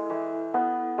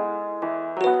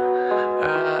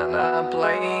 and I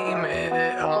blame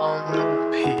it on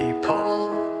people.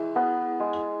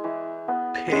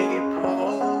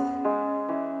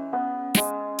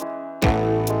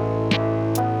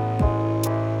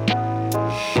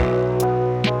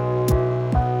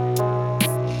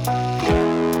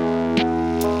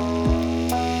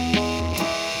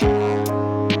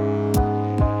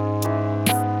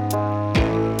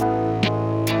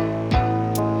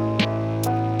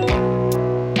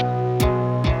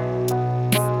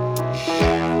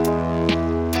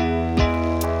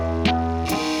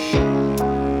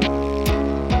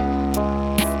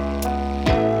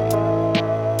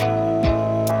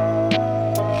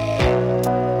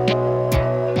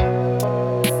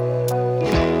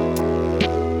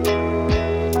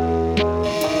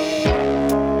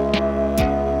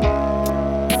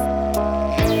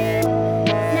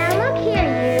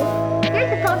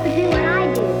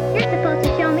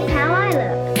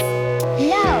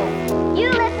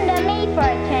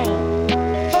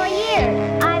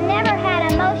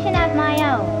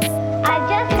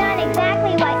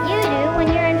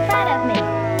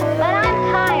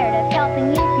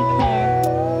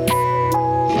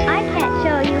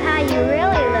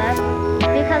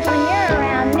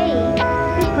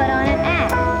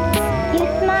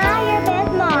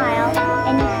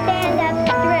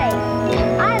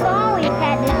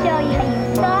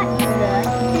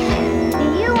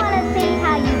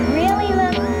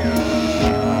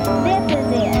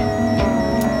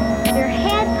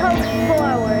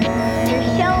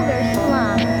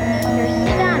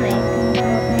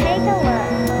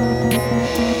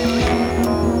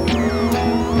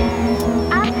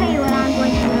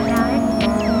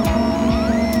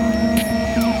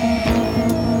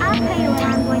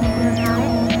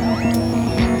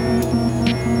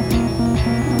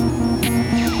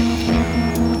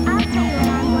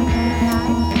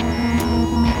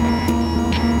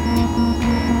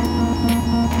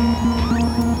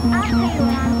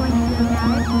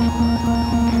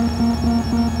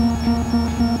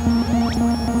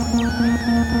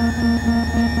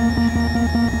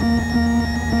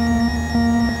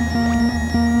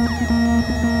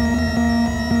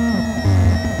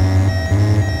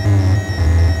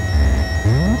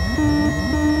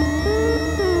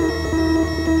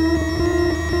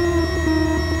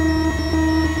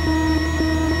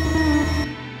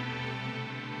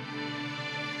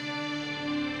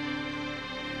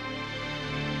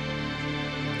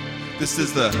 This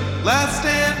is the last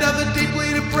stand of the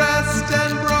deeply depressed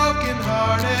and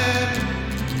broken-hearted.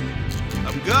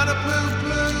 I'm gonna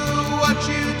poo-poo what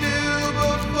you do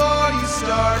before you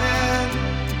started.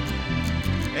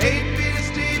 8 beers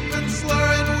deep and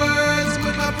slurring words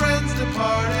when my friends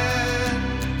departed.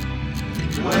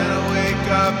 When I wake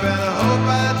up and I hope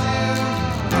I do,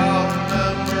 I'll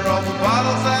remember all the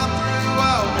bottles I threw.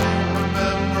 I'll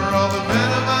remember all the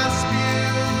venom I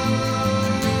spewed.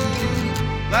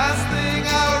 Last thing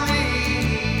I'll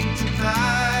read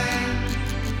tonight.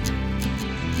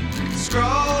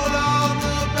 Scrawled on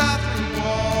the bathroom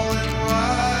wall in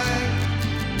white.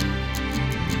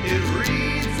 It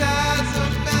reads as a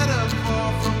metaphor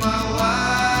for my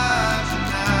life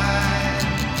tonight.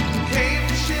 Came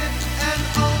to shit and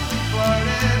only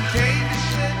farted. Came to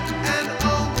shit and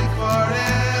only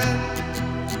farted.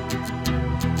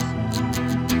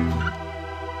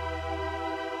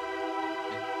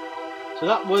 So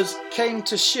that was Came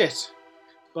to Shit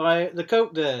by the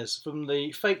Coke Dares from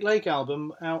the Fake Lake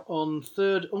album out on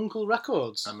Third Uncle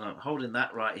Records. I'm holding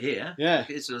that right here. Yeah.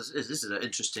 This is an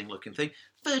interesting looking thing.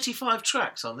 35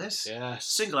 tracks on this. Yes.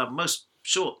 Single album, most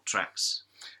short tracks,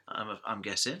 I'm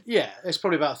guessing. Yeah, it's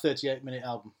probably about a 38-minute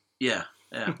album. Yeah.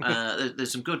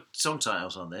 There's some good song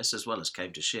titles on this, as well as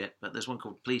Came to Shit, but there's one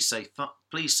called Please Say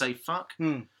Fuck.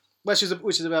 Which is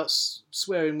about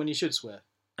swearing when you should swear.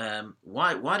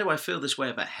 Why do I feel this way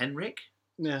about Henrik?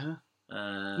 Yeah.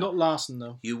 Not Larson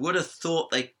though. You would have thought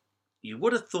they'd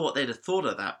have thought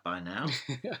of that by now.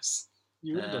 Yes.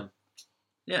 You would have.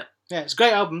 Yeah. Yeah, it's a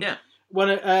great album. Yeah.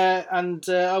 It's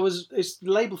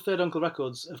the label Third Uncle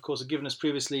Records, of course, have given us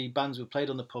previously bands we've played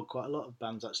on the pod, quite a lot of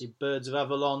bands actually. Birds of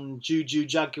Avalon, Juju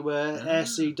Jaguar,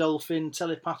 Airsea Dolphin,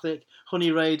 Telepathic,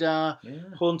 Honey Radar,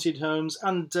 Haunted Homes,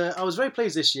 and I was very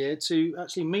pleased this year to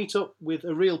actually meet up with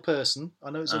a real person.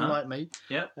 I know it's unlike me.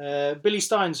 Yeah. Billy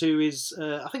Steins, who is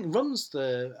I think runs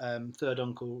the Third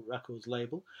Uncle Records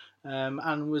label,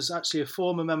 and was actually a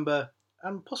former member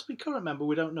and possibly current member,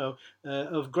 we don't know,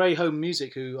 of Grey Home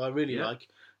Music, who I really like.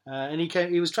 And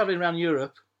he was travelling around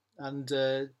Europe and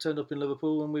turned up in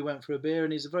Liverpool, and we went for a beer,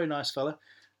 and he's a very nice fella.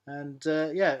 And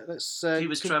let's... he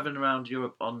was travelling around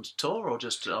Europe on tour or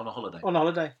just on a holiday? On a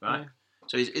holiday. Right. Yeah.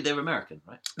 So they're American,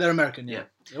 right? They're American, yeah.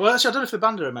 Well, actually, I don't know if the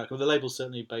band are American, but the label's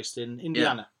certainly based in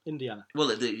Indiana. Yeah. Indiana. Well,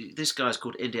 this guy's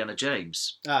called Indiana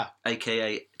James,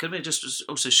 a.k.a. Can we just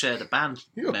also share the band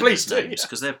please do, names,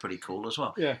 because they're pretty cool as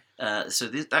well. Yeah. So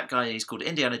that guy, he's called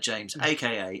Indiana James,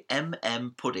 a.k.a.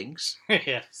 M.M. Puddings.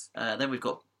 Yes. Then we've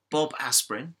got Bob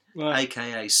Aspirin,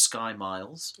 a.k.a. Sky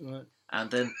Miles. Right.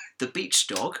 And then the Beach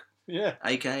Dog,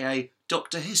 a.k.a.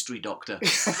 Dr. History Doctor.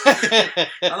 I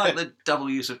like the double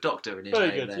use of Doctor in his very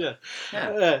name good, there.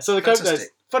 Yeah. So the Coke Days,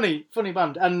 funny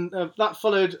band, and that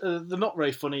followed the not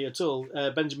very funny at all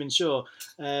Benjamin Shaw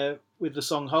with the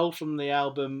song Hole from the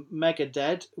album Mega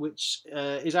Dead, which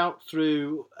is out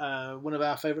through one of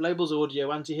our favourite labels,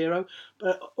 Audio Antihero,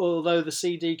 but although the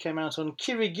CD came out on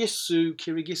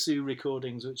Kirigisu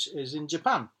Recordings, which is in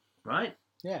Japan. Right.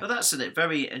 Yeah. But that's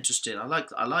very interesting. I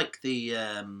like the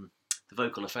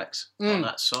vocal effects on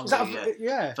that song. Is that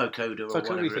vocoder or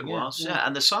whatever it was. Yeah.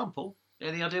 And the sample.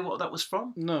 Any idea what that was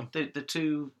from? No. The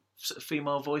two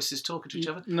female voices talking to each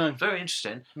other. No. Very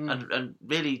interesting and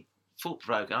really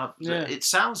thought-provoking. It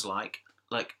sounds like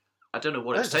I don't know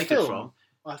what it's taken from.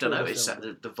 I don't know. It's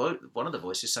one of the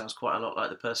voices sounds quite a lot like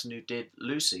the person who did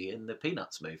Lucy in the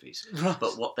Peanuts movies. Right.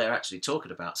 But what they're actually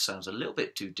talking about sounds a little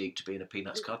bit too deep to be in a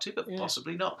Peanuts cartoon, but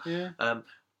possibly not. Yeah.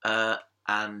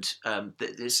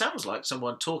 It sounds like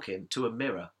someone talking to a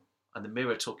mirror, and the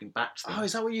mirror talking back to them. Oh,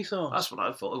 is that what you thought? That's what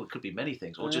I thought. Oh, it could be many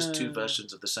things, or just two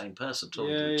versions of the same person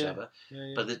talking to each other.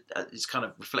 Yeah. But it's kind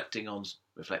of reflecting on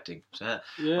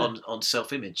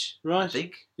self-image. Right. I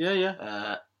think. Yeah.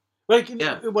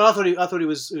 Well, I thought it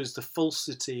was the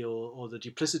falsity or the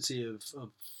duplicity of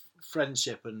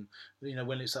friendship, and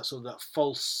when it's that sort of that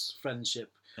false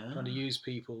friendship, trying to use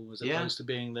people as opposed to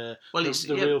being the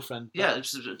real friend. Yeah,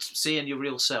 it's seeing your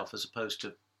real self as opposed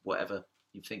to whatever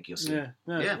you think you're seeing.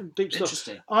 Yeah, deep stuff.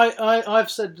 Interesting.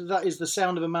 I've said that is the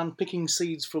sound of a man picking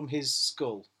seeds from his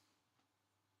skull.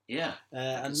 Yeah,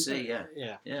 I can see.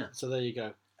 Yeah. So there you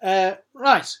go.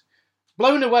 Right.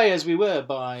 Blown away as we were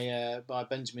by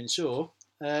Benjamin Shaw,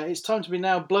 it's time to be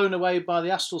now blown away by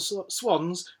the Astral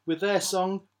Swans with their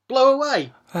song Blow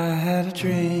Away. I had a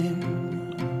dream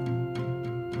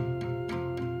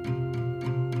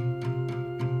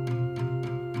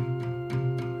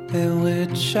in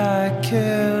which I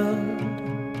killed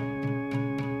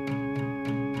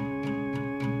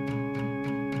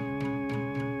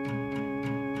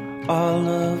all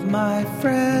of my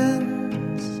friends.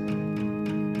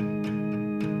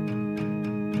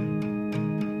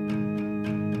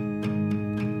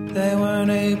 They weren't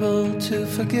able to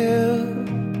forgive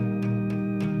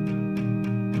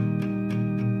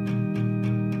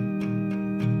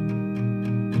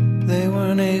they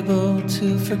weren't able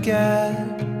to forget.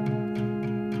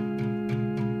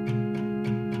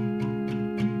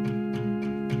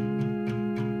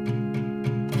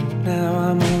 Now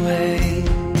I'm awake.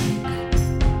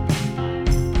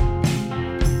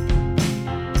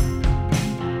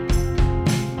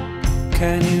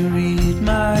 Can you read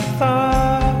my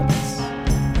thoughts?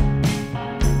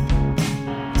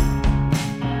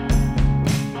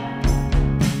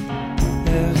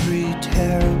 Every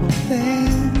terrible thing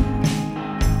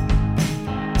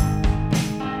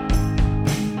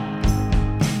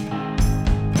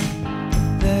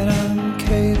that I'm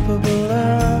capable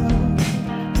of.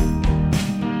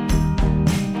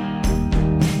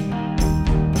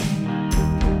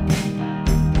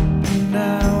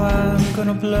 Now I'm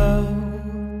gonna blow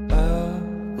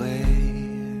away.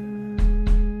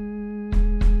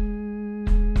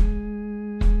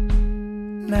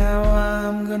 Now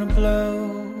I'm gonna blow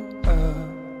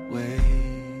away.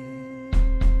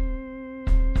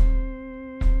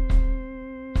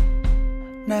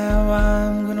 Now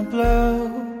I'm gonna blow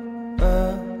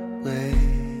away.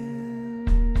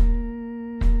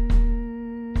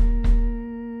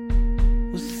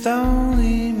 With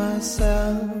only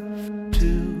myself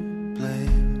to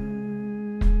blame.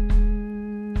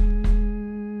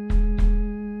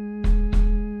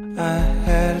 I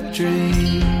had a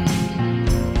dream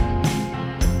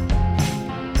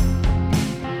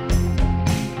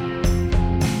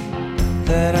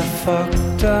that I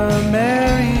fucked a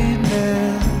married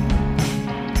man.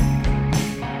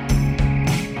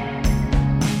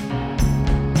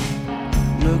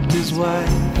 Looked his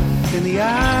wife in the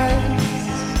eyes.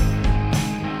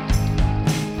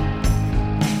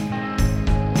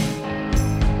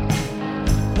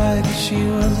 Like she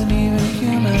wasn't even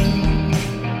human.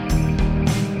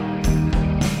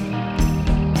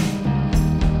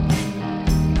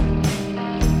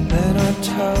 Then I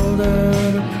told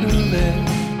her to prove it.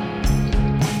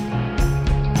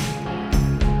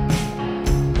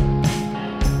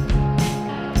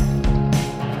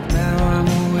 Now I'm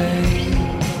awake.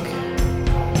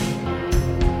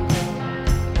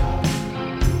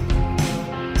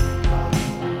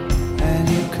 And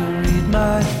you can read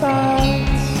my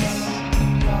thoughts.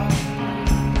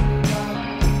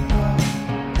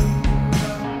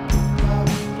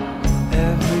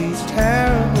 Every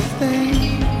terrible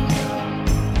thing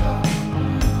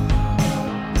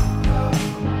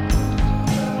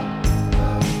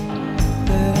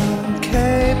that I'm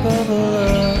capable of.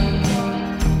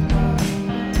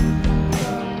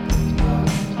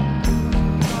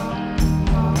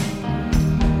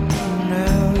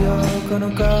 Now you're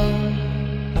gonna go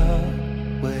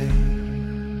away.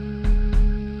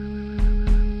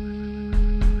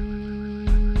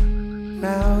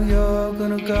 Now you're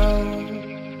gonna go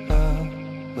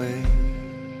away.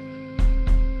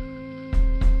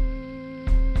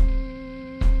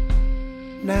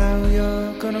 Now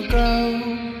you're gonna go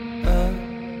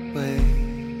away.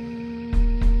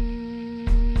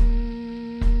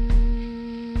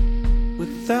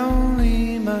 With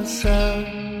only myself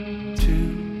to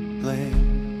blame.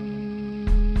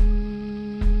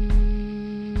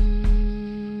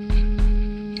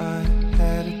 I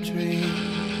had a dream.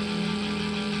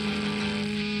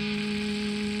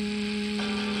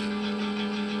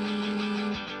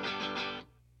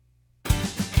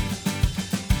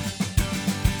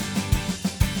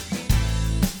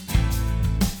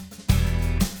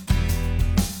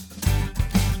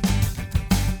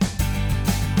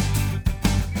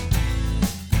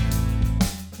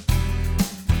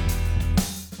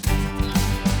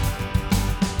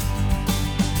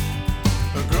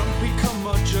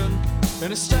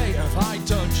 In a state of high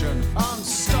dudgeon, I'm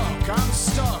stuck, I'm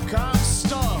stuck, I'm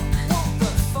stuck. What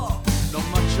the fuck? Not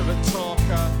much of a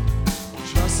talker,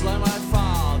 just like my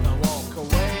father. Walk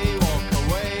away, walk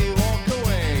away, walk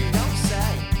away. Don't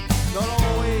say, not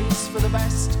always for the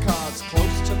best. Cards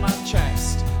close to my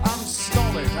chest. I'm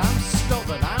stolid, I'm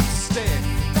stubborn, I'm stiff.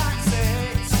 That's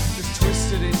it. Just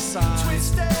twisted inside,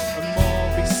 twisted, and more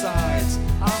besides.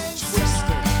 I'm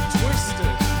twisted,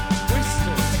 twisted,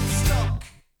 twisted, stuck.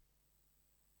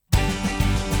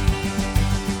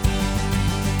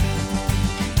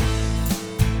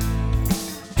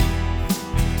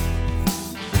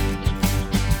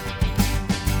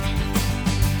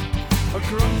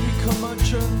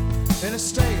 In a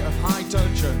state of high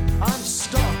dudgeon, I'm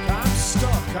stuck, I'm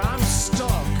stuck, I'm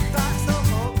stuck. That's the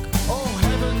hook. Oh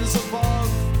heavens above,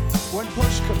 when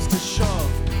push comes to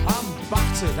shove, I'm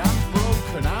battered, I'm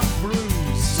broken, I'm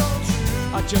bruised. So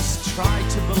true. I just try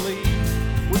to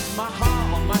believe, with my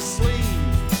heart on my sleeve,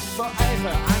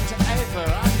 forever and ever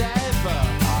and ever.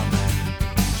 Amen.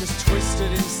 Just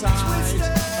twisted inside, twisted,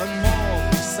 and more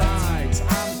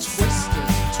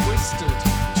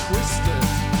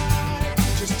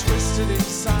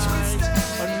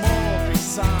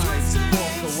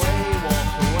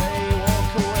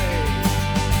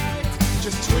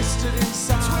just twisted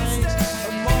inside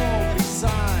and more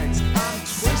besides. I'm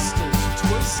twisted,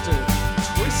 twisted,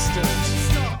 twisted.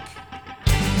 Stuck.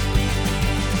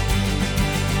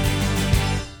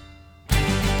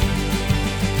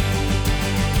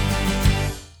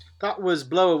 That was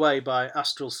Blow Away by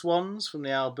Astral Swans from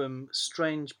the album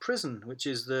Strange Prison, which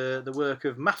is the work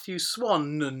of Matthew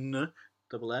Swan,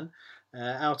 double N,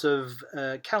 out of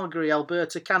Calgary,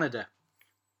 Alberta, Canada.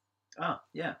 Ah,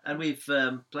 yeah. And we've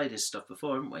played his stuff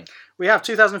before, haven't we? We have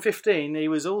 2015. He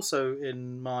was also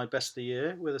in my Best of the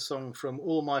Year with a song from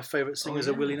All My Favourite Singers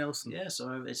of Willie Nelson. Yeah,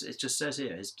 so it just says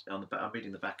here, I'm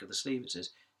reading the back of the sleeve, it says,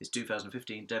 his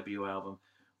 2015 debut album,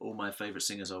 All My Favourite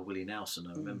Singers Are Willie Nelson.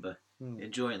 I remember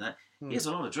enjoying that. He has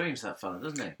a lot of dreams, that fella,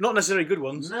 doesn't he? Not necessarily good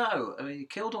ones. No, I mean, he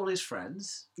killed all his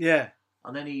friends. Yeah.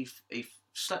 And then he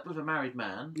slept with a married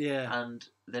man. Yeah. And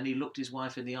then he looked his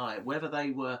wife in the eye. Whether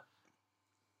they were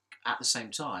at the same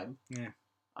time,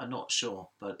 I'm not sure.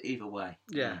 But either way.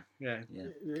 Yeah.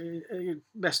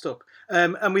 Messed up.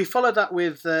 And we followed that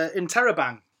with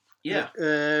Interrobang. Yeah.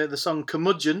 The song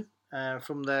Curmudgeon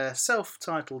from their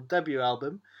self-titled debut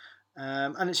album.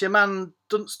 And it's your man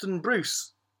Dunstan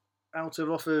Bruce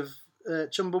off of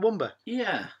Chumbawamba.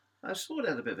 Yeah. I thought it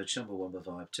had a bit of a Chumbawamba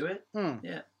vibe to it.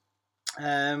 Yeah.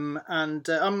 And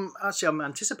I'm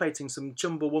anticipating some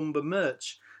Chumbawamba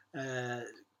merch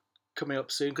coming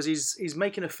up soon because he's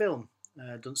making a film,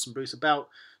 Dunstan Bruce, about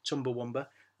Chumbawamba,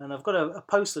 and I've got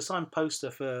a signed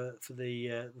poster for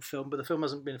the film, but the film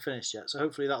hasn't been finished yet, so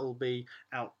hopefully that will be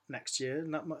out next year,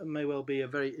 and that may well be a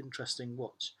very interesting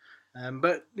watch.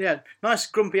 But yeah, nice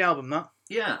grumpy album that.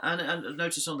 Yeah, and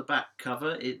notice on the back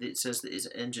cover it says that it's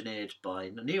engineered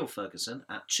by Neil Ferguson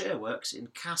at Chairworks in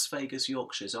Casvegas,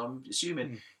 Yorkshire. So I'm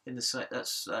assuming that's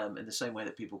in the same way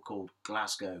that people called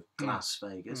Glasgow Glass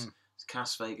Vegas.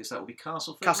 Casvegas, that would be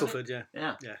Castleford. Castleford, yeah.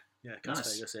 Nice.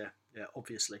 Casvegas, yeah,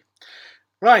 obviously.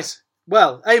 Right,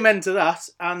 well, amen to that,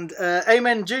 and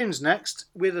Amen June's next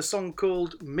with a song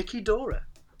called Mickey Dora.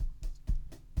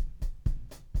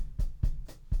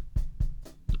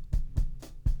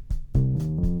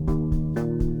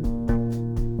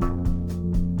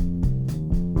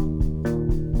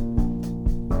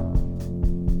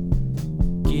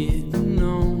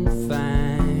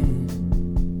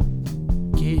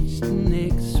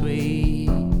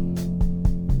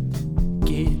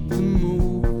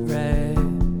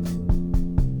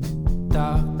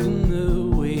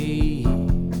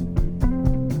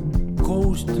 Go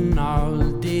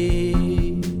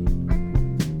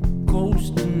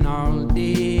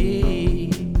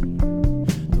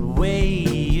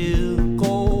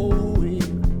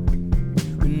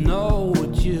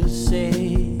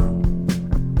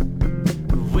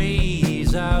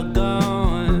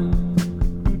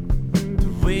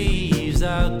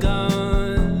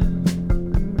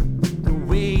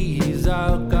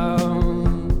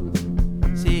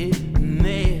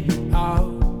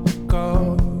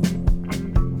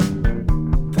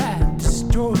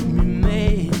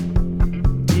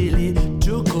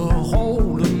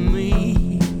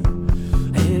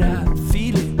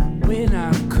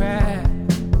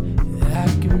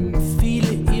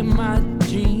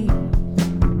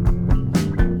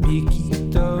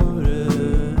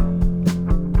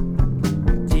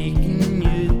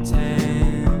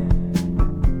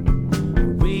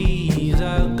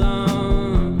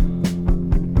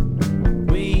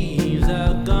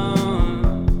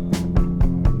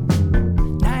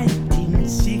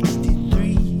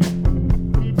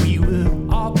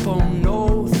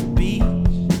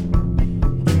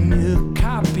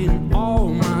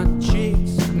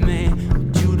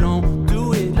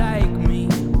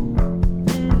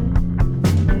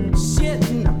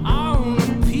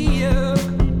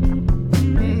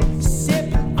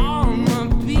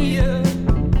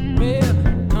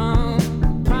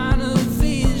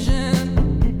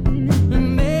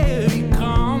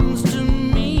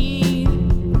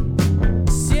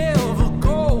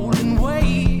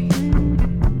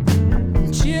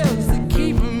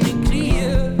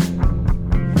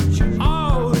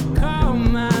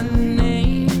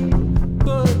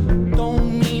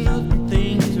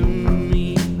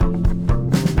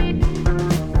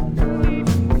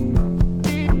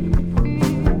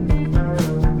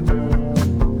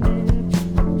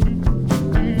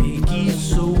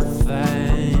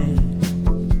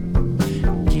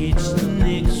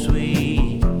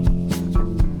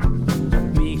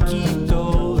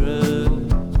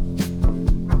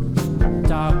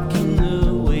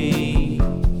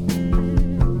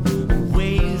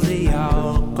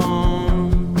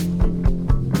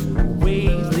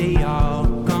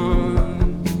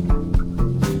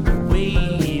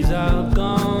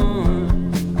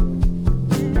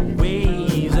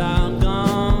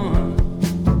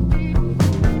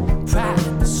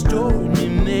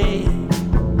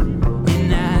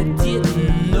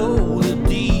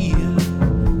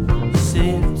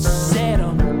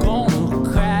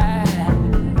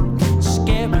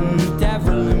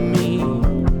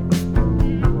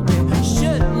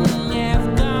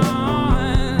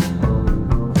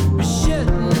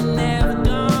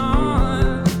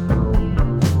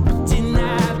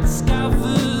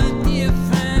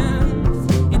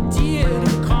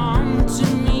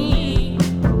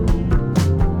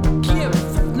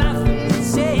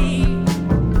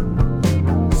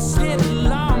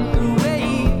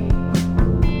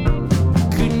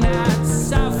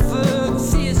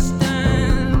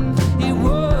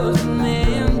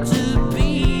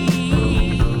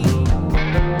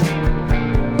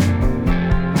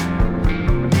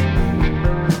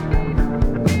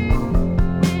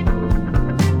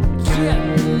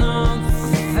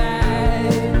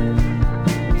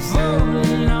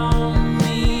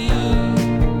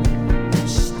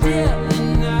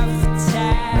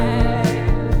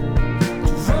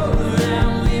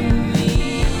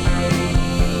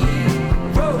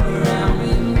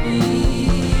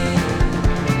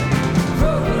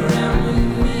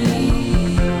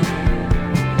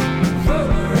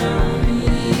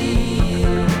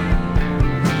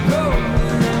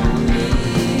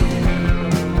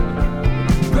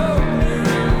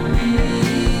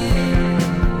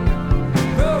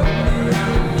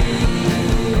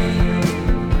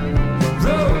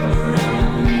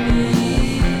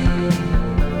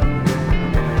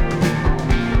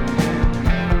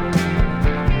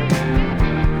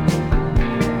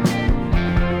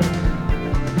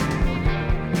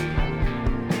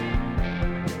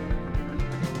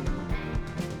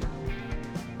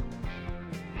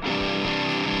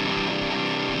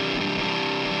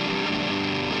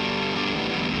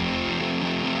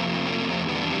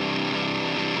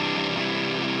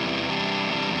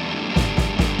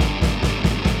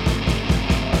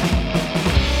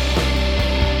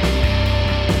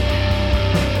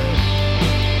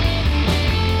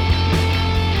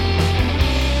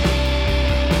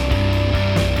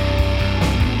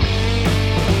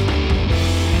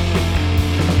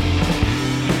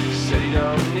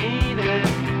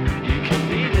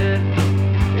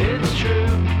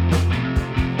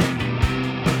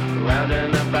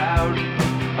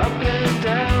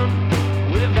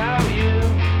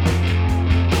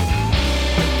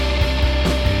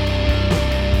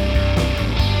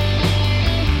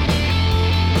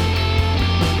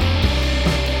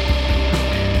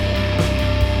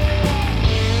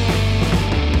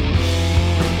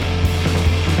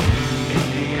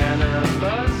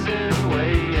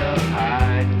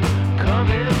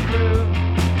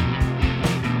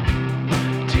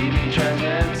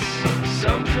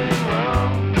something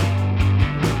wrong.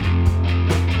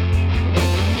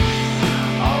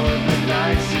 All of the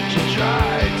nights that you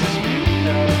tried to speak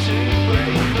up to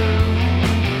break through,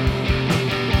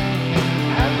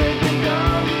 have they been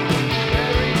gone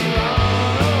very long?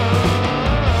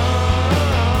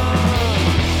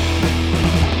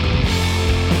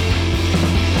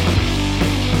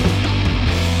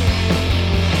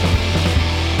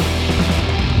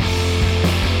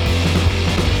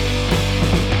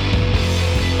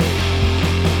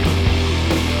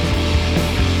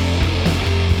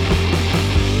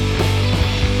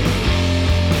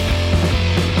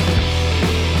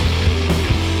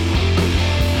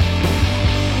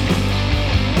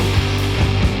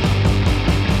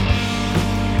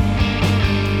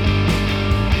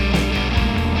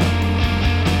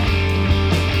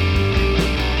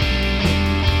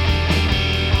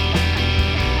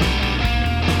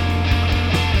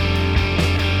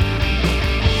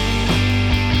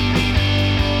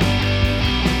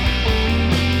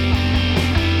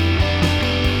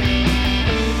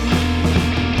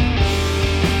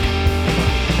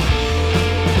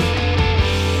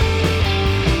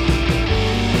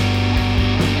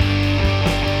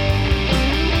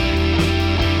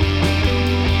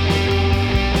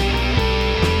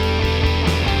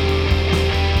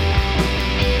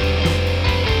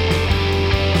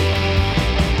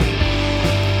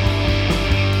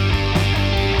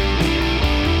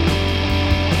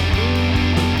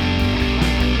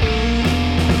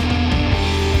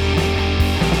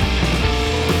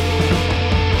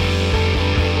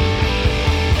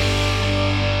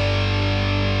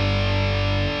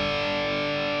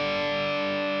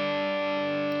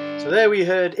 There we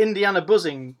heard Indiana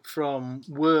Buzzing from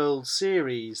World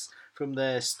Series from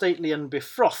their Stately and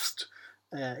Befrothed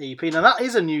EP. Now that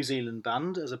is a New Zealand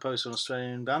band as opposed to an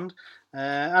Australian band,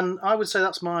 and I would say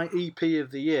that's my EP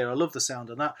of the year. I love the sound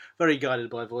of that. Very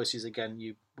guided by voices again,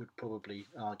 you would probably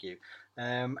argue.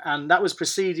 And that was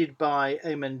preceded by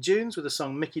Amen Dunes with the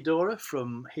song Mickey Dora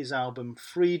from his album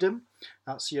Freedom.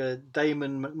 That's your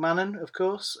Damon McMahon, of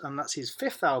course, and that's his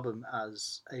 5th album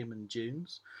as Amen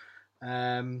Dunes.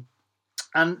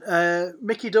 And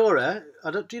Mickey Dora,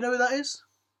 do you know who that is?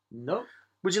 No.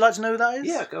 Would you like to know who that is?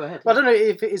 Yeah, go ahead. Well, I don't know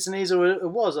if it is an is or a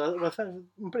was. I'm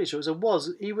pretty sure it was a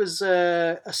was. He was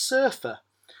a surfer,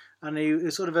 and he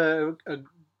was sort of a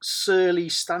surly,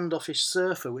 standoffish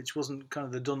surfer, which wasn't kind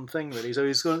of the done thing really. So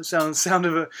he's got sound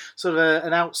of a sort of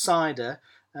an outsider,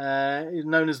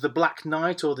 known as the Black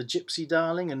Knight or the Gypsy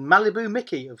Darling, and Malibu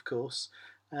Mickey, of course.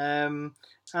 I'm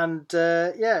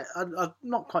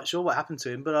not quite sure what happened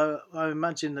to him, but I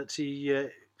imagine that he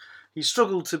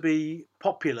struggled to be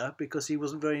popular because he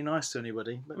wasn't very nice to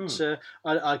anybody. But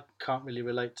I can't really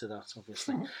relate to that,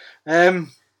 obviously.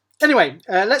 Anyway,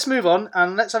 let's move on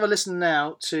and let's have a listen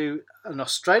now to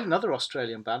another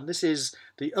Australian band. This is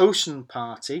the Ocean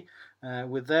Party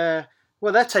with they're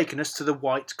taking us to the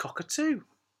White Cockatoo.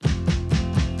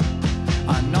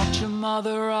 I knocked your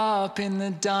mother up in the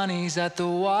dunnies at the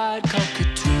White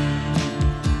Cockatoo,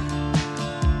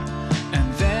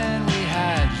 and then we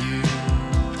had you.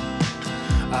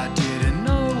 I didn't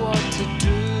know what to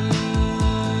do.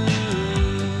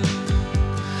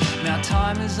 Now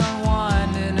time is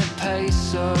unwinding at pace,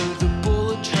 so the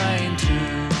bullet train to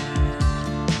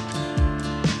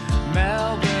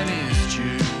Melbourne is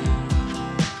due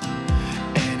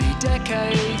any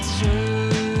decade soon.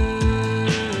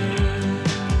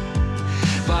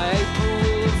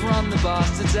 The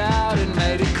bastards out and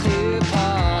made a clear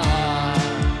path.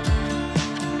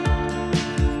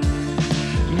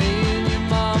 Me and your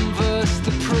mum versed the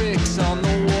pricks on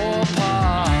the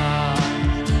warpath.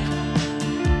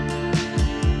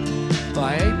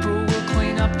 By April we'll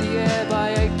clean up the air,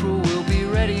 by April we'll be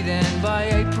ready then. By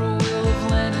April we'll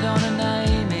have landed on a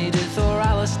name, Edith or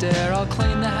Alistair. I'll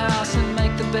clean the house and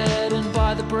make the bed and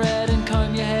buy the bread and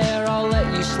comb your hair. I'll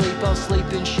let you sleep, I'll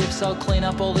sleep in shifts, I'll clean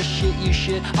up all the shit you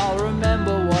shit. I'll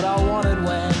remember what I wanted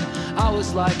when I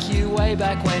was like you way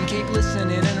back when. Keep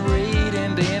listening and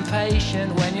reading, being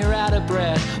patient when you're out of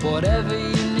breath. Whatever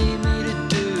you need me to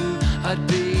do, I'd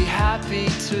be happy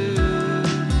to.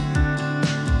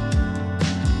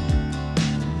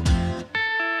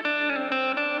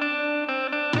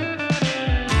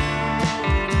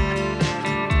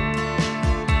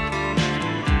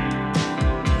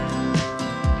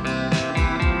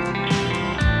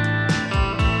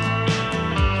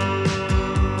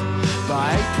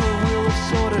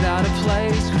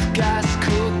 Place with gas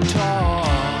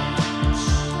cooktops.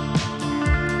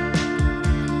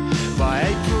 By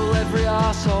April every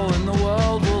arsehole in the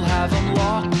world will have them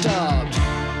locked up.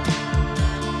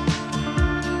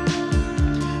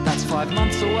 That's 5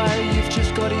 months away, you've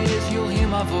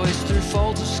my voice through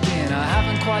folds of skin. I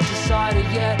haven't quite decided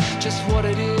yet just what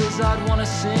it is I'd wanna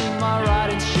sing. My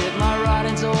writing's shit, my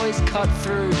writing's always cut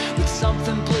through with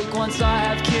something bleak. Once I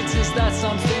have kids, is that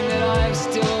something that I am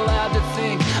still allowed to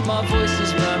think? My voice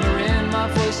is murmuring, my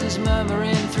voice is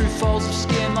murmuring through folds of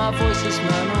skin. My voice is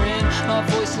murmuring, my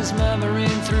voice is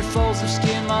murmuring through folds of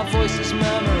skin. My voice is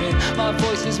murmuring, my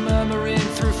voice is murmuring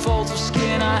through folds of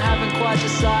skin. I haven't quite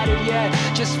decided yet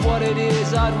just what it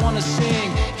is I'd wanna sing.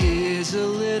 Here's a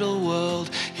little world,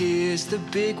 here's the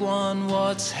big one.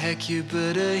 What's heck you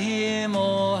better him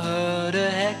or her to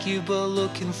heck you, but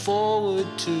looking forward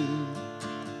to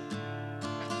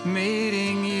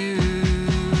meeting you.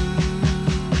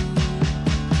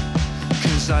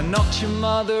 'Cause I knocked your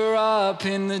mother up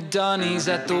in the dunnies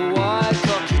at the White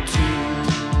Cockatoo,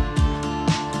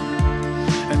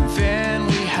 and then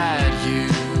we had you.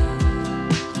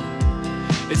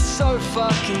 It's so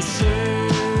fucking soon,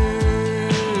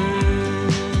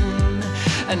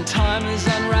 and time is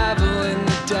unraveling.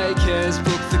 The daycare's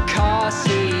booked, the car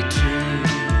seat too.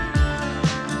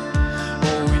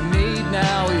 All we need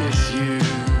now is you.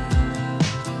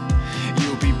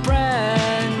 You'll be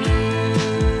brand new.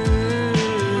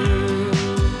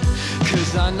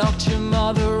 'Cause I knocked your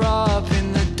mother up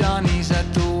in the dunnies at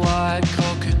the White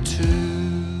Cockatoo.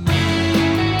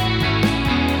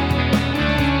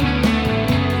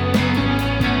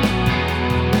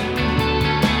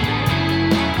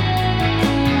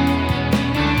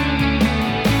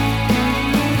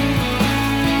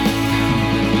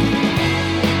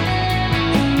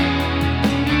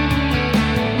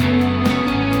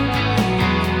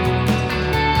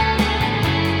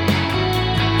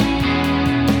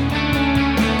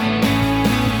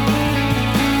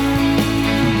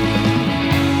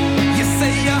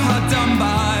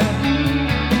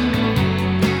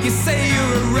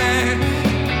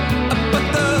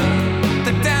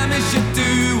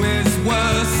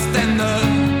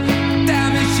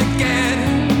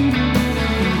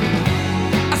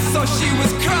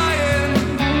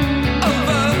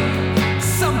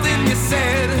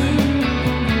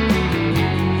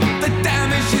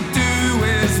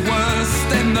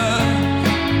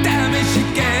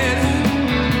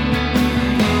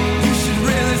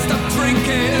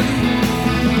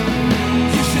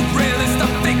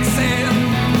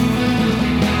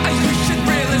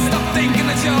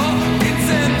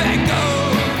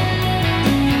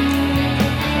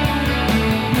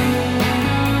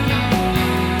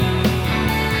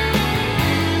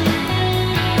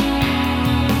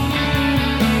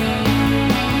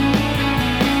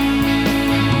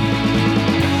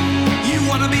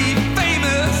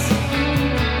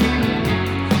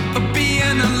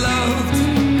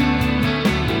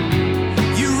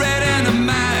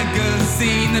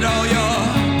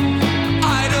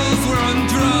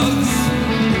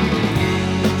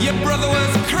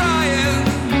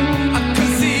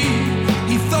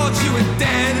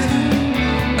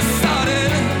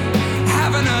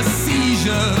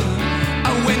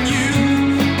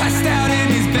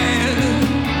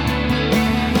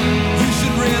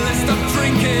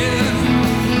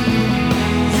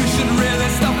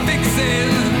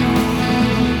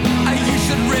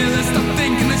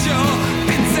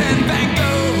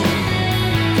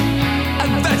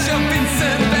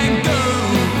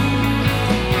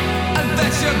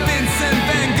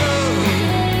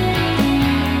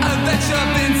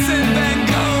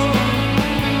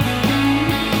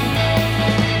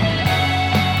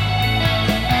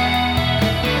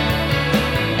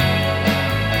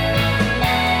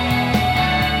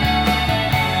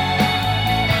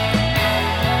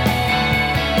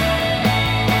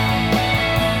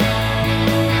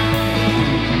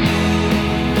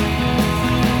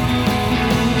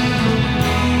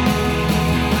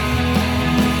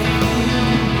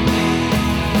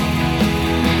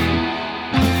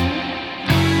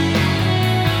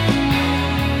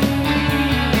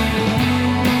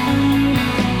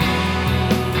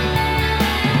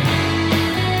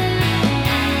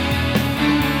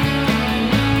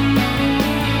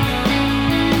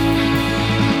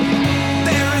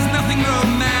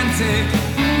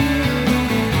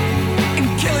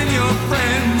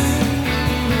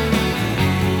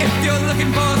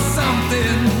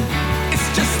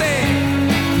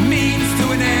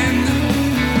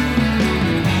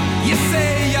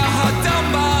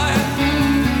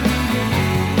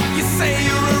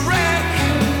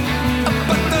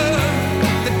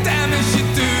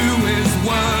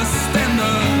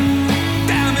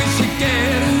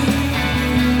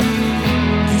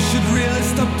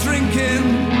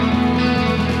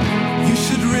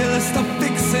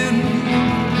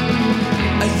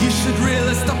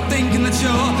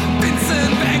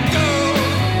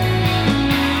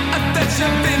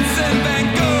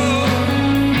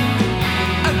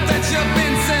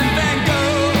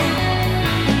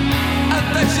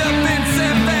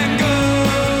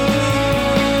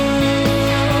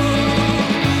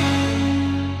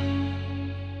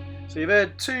 you've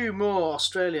heard two more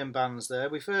Australian bands there.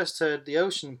 We first heard The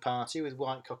Ocean Party with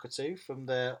White Cockatoo from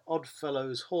their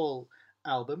Oddfellows Hall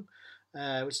album,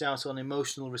 which is out on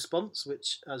Emotional Response,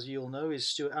 which, as you all know, is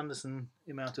Stuart Anderson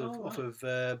off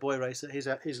of Boy Racer,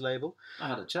 his label. I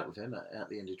had a chat with him at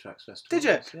the Indie Tracks Festival. Did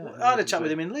you? Yeah, I had a chat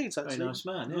with him in Leeds, actually. Very nice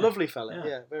man, yeah. Lovely fella,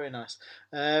 yeah, very nice.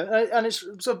 And it's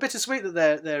sort of bittersweet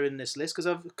that they're in this list, because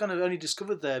I've kind of only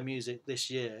discovered their music this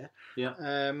year. Yeah.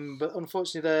 But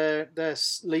unfortunately, their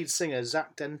lead singer,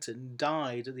 Zach Denton,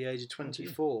 died at the age of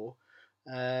 24,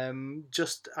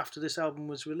 just after this album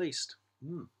was released.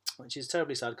 Which is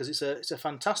terribly sad, because it's a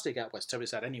fantastic album. Well, it's terribly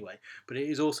sad anyway, but it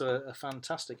is also a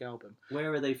fantastic album.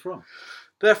 Where are they from?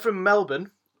 They're from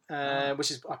Melbourne,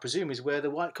 which is, I presume, is where the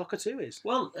White Cockatoo is.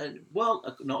 Well,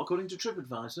 not according to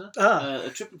TripAdvisor.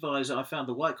 At TripAdvisor, I found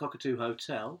the White Cockatoo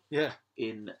Hotel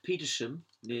in Petersham,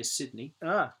 near Sydney,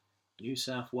 New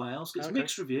South Wales. It's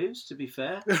mixed reviews, to be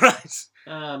fair. Right.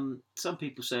 Some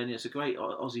people saying it's a great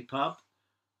Aussie pub.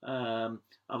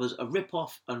 Others a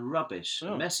rip-off and rubbish,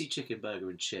 a messy chicken burger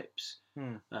and chips.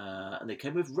 And they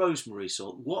came with rosemary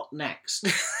salt. What next?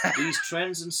 These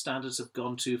trends and standards have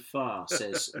gone too far,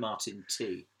 says Martin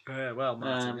T. Yeah, well,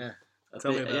 Martin,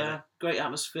 Tell me about it. Great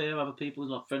atmosphere, other people,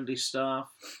 not friendly staff.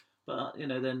 But,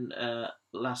 then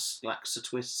Laxa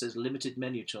Twist says limited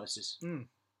menu choices.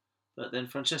 But then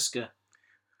Francesca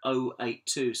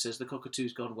 082 says the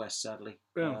cockatoo's gone west, sadly.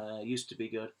 Used to be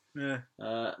good. Yeah.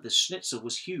 The schnitzel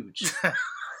was huge,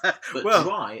 but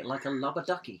dry like a lubber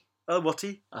ducky. Oh,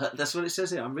 whatty? That's what it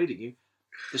says here. I'm reading you.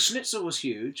 The schnitzel was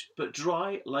huge, but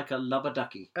dry like a lubber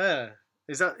ducky. I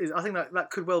think that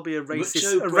could well be a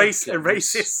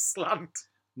racist slant.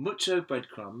 Mucho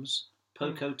breadcrumbs,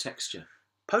 poco texture.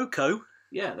 Poco?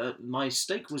 Yeah, my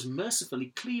steak was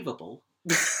mercifully cleavable,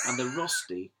 and the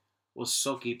rosti was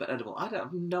soggy but edible. I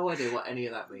have no idea what any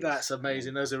of that means. That's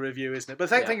amazing. There's a review, isn't it? But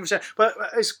thank you for sharing. But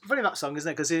it's funny, that song,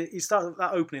 isn't it? Because he started with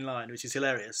that opening line, which is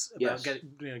hilarious, about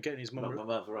getting his mum.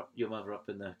 Your mother up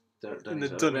in the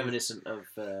dunny. Reminiscent of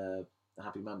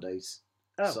Happy Mondays.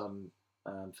 Son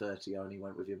 30 only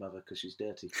went with your mother because she's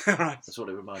dirty. Right. That's what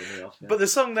it reminded me of. Yeah. But the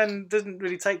song then didn't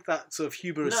really take that sort of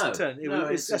humorous turn.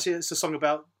 It's a song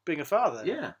about being a father.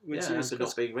 Yeah, and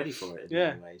not being ready for it in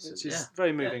many ways. Which is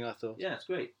very moving, I thought. Yeah, it's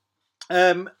great.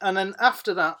 And then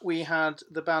after that, we had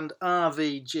the band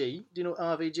RVG. Do you know what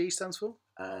RVG stands for?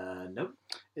 No.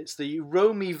 It's the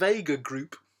Romy Vega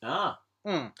Group.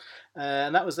 And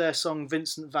that was their song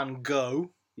Vincent Van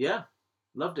Gogh. Yeah,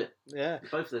 loved it. Yeah.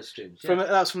 Both of those tunes.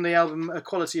 That's from the album A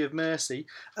Quality of Mercy.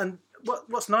 And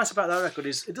what's nice about that record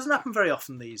is it doesn't happen very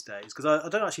often these days, because I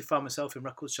don't actually find myself in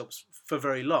record shops for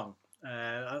very long.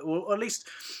 Or at least...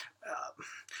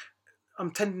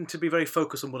 I'm tending to be very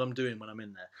focused on what I'm doing when I'm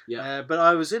in there. Yeah. But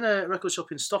I was in a record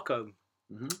shop in Stockholm,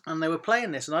 and they were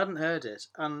playing this, and I hadn't heard it,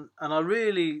 and I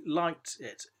really liked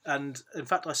it. And in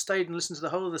fact, I stayed and listened to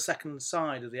the whole of the second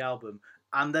side of the album,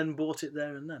 and then bought it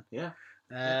there and then.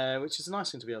 Yeah. Which is a nice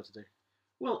thing to be able to do.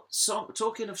 Well,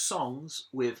 talking of songs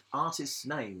with artists'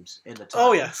 names in the title.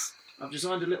 Oh yes. I've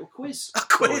designed a little quiz. A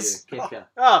quiz. For you, Kicker.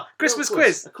 Christmas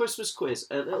quiz. A Christmas quiz.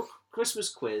 A little Christmas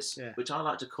quiz, which I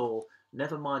like to call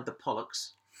Never Mind the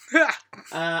Pollocks.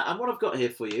 And what I've got here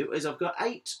for you is I've got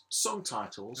 8 song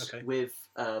titles with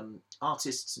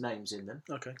artists' names in them.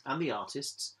 Okay. And the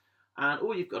artists. And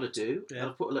all you've got to do,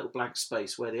 I've put a little blank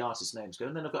space where the artist names go,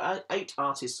 and then I've got 8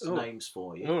 artists' names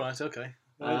for you. All right, okay.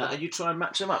 And you try and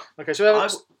match them up. Okay, shall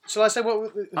I say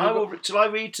what... Shall I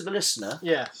read to the listener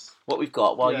what we've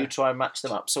got while you try and match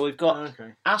them up? So we've got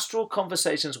Astral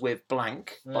Conversations with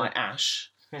Blank by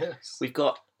Ash. Yes. We've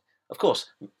got, of course,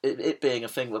 it being a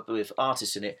thing with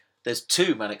artists in it, there's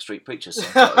 2 Manic Street Preachers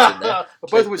songs in there.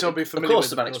 Both of which I'll be familiar with. Of course,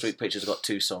 the Manic Street Preachers have got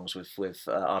 2 songs with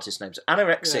artist names.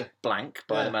 Anorexic Blank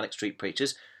by the Manic Street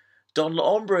Preachers. Dans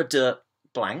l'ombre de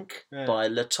Blank by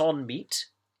Le Ton Meat.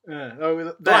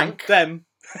 Blank. Them.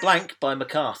 Blank by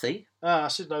McCarthy. I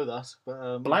should know that.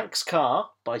 But, Blank's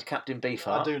Car by Captain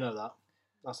Beefheart. I do know that.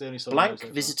 That's the only song.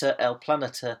 Blank Visitor El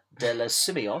Planeta de los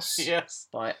Simios yes.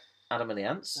 by Adam and the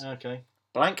Ants. Okay.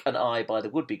 Blank and I by the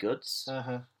Would-Be Goods.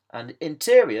 And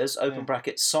Interiors, open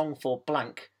brackets, Song for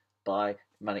Blank by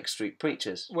Manic Street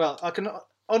Preachers. Well, I can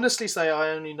honestly say I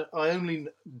only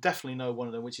definitely know one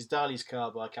of them, which is Dali's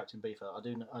Car by Captain Beefheart.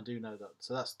 I do know that.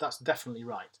 So that's definitely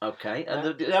right. Okay,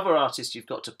 and the other artist you've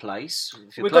got to place,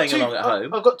 if you're playing along at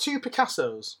home... I've got 2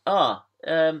 Picassos.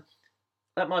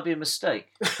 That might be a mistake.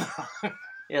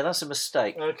 Yeah, that's a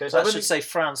mistake. Okay, so that should say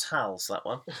Frans Hals, that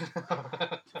one.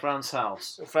 Frans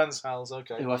Hals. Frans Hals,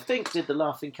 okay. Who I think did The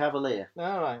Laughing Cavalier.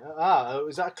 All right.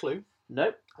 Is that a clue?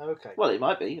 Nope. Okay. Well, it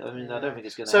might be. I mean, I don't think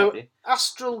it's going to help you.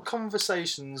 Astral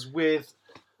Conversations with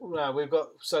Well, we've got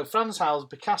Franz Hals,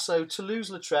 Picasso,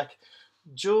 Toulouse-Lautrec,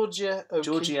 Georgia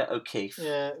O'Keeffe.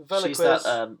 Yeah, Velázquez. She's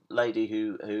that lady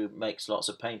who makes lots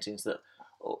of paintings that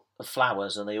are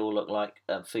flowers, and they all look like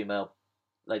female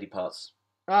lady parts.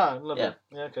 Ah, lovely.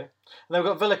 Yeah, okay. And then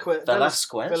we've got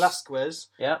Velázquez.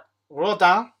 Yeah.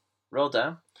 Rodin,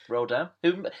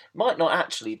 who might not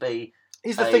actually be.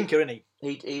 He's the thinker, isn't he?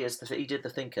 He did the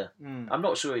thinker. I'm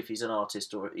not sure if he's an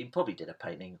artist or he probably did a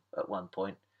painting at one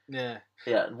point. Yeah.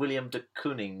 Yeah, William de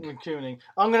Kooning.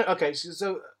 I'm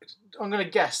gonna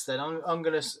guess then. I'm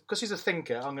gonna, because he's a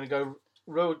thinker. I'm gonna go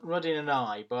Rodin and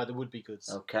I by the Would Be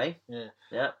Goods. Okay. Yeah.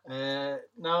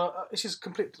 Now this is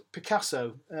complete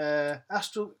Picasso.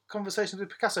 Astral Conversations with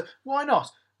Picasso. Why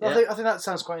not? Yeah. I think that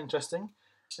sounds quite interesting.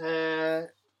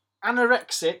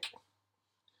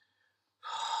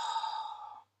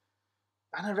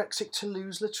 Anorexic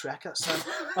Toulouse-Lautrec. That sounds.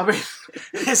 I mean,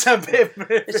 it's a bit.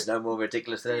 It's no more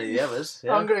ridiculous than any of the others.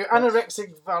 Yeah. I'm going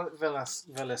Anorexic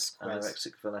Velázquez.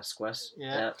 Anorexic Velázquez.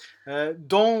 Yeah.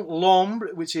 Dans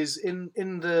l'ombre, which is in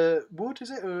the wood,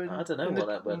 is it? Or I don't know what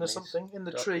that word means. In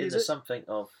the tree, is it? In something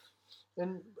of.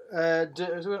 A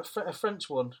French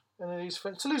one. And he's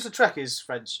French. Toulouse-Lautrec is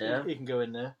French. Yeah. He can go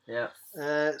in there. Yeah.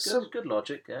 Good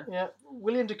logic. Yeah. Yeah.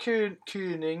 William de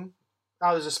Kooning.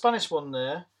 Oh, there's a Spanish one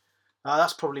there.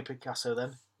 That's probably Picasso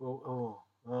then.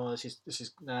 This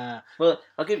is nah. Well,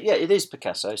 I'll give. Yeah, it is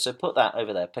Picasso. So put that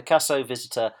over there. Picasso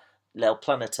Visita El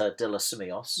Planeta de los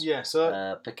Simios. Yeah.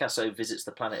 So Picasso Visits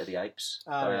the Planet of the Apes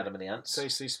by Adam and the Ants. So you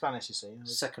see Spanish, you see.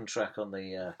 Second track on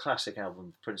the classic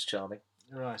album Prince Charming.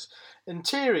 Right.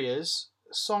 Interiors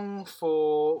song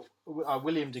for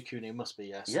William de Kooning must be,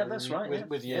 yes. Yeah, that's right.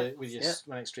 With your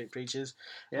Manic Street Preachers.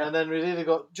 Yeah. And then we've either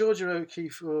got Georgia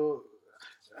O'Keeffe or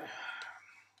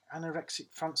Anorexic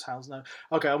Franz Hals. No.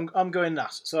 Okay, I'm going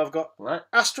that. So I've got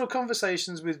Astral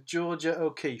Conversations with Georgia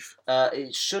O'Keeffe.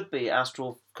 It should be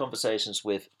Astral Conversations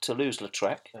with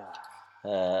Toulouse-Lautrec.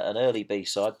 An early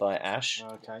B-side by Ash.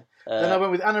 Okay. Then I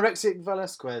went with Anorexic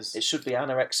Velázquez. It should be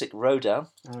Anorexic Rodin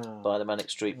by the Manic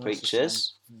Street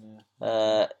Preachers.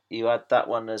 You had that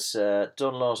one as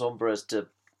Don Los Hombres de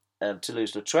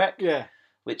Toulouse-Lautrec. Yeah.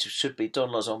 Which should be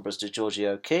Don Los Hombres de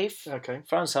Georgia O'Keeffe. Okay.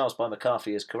 Franz Hals by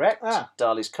McCarthy is correct.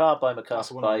 Darley's Car by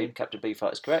McCarthy by Captain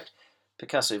Beefheart is correct.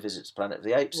 Picasso Visits the Planet of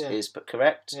the Apes is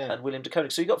correct. Yeah. And William de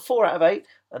Kooning. So you got 4 out of 8,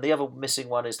 and the other missing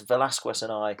one is Velázquez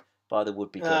and I by the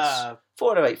Would Be Goods.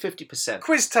 4 out of 8, 50%.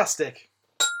 Quiztastic.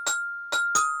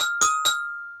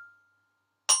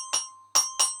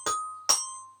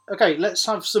 Okay, let's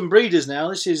have some breeders now.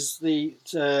 This is the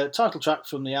title track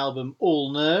from the album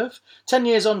All Nerve. 10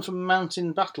 years on from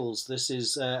Mountain Battles. This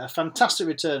is a fantastic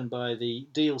return by the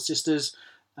Deal Sisters.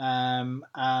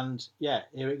 And yeah,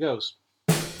 here it goes.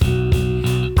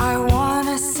 I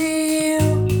wanna see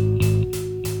you,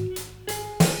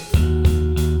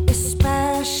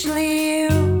 especially you.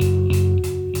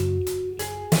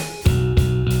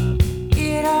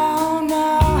 You don't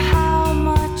know how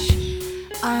much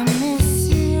I miss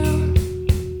you.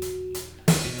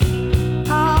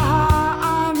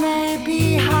 I may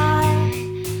be high,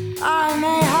 I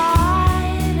may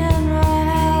hide and run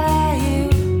out of you.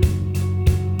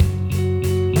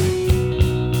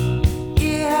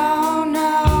 You don't know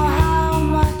how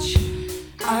much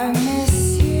I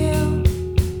miss you.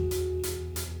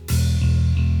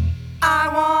 I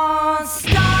won't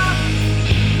stop.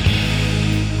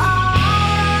 I'll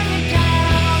run you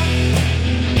down.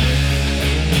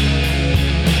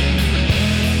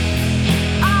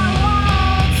 I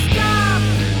won't stop.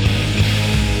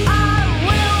 I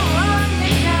will run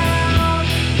you down.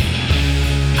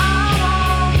 I'm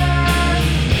older.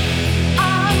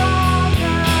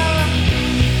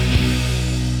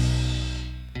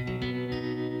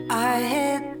 I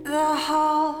hit the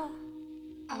hall.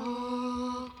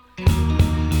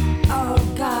 Oh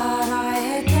God, I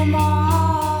hit them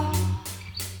all.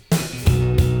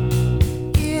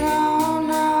 You don't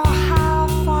know how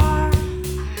far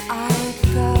I'd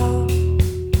go.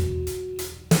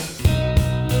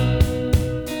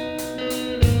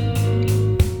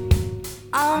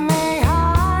 I may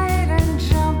hide and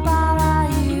jump out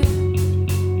of you.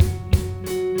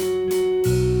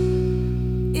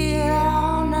 You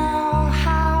don't know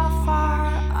how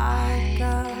far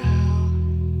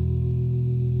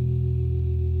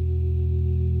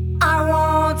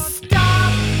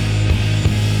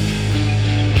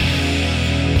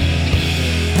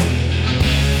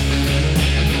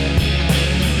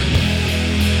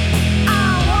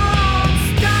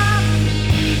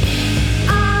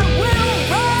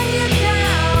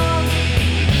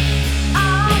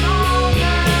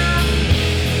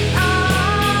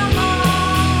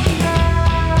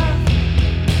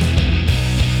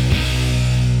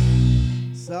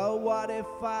what if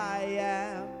I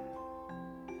am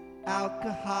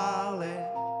alcoholic?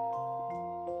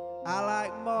 I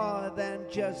like more than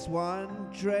just one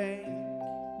drink.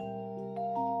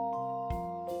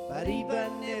 But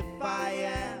even if I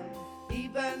am,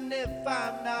 even if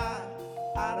I'm not,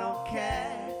 I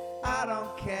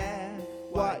don't care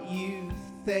what you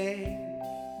think.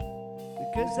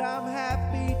 Because I'm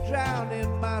happy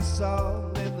drowning my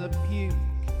soul in the puke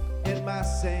in my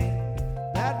sink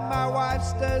that my wife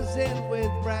stirs in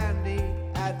with brandy,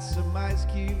 add some ice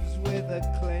cubes with a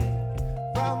clink.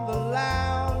 From the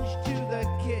lounge to the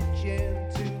kitchen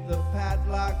to the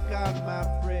padlock on my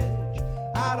fridge,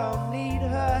 I don't need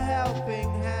her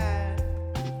helping hand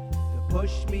to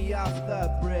push me off the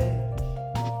bridge.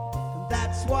 And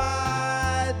that's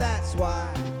why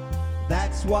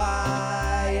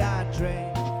I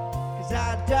drink. 'Cause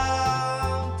I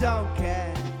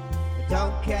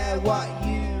don't care what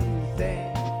you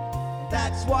think.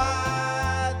 That's why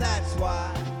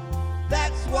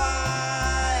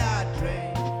I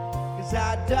drink. 'Cause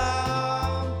I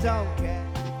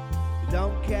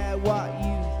don't care what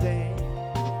you think.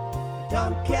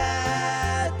 Don't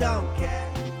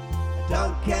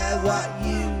care what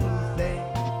you think.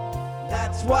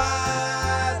 That's why I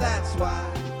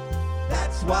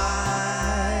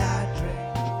drink.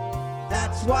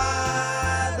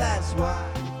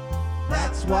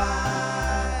 That's why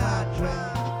I drink.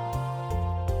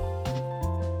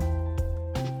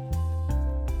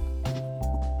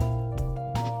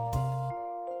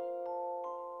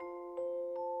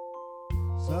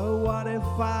 So what if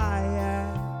I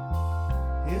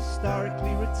am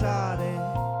historically retarded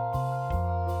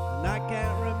and I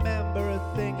can't remember a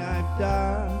thing I've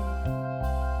done?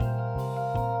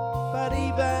 But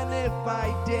even if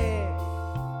I did,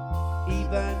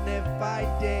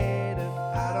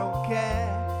 and I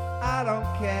don't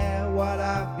care what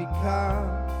I've become.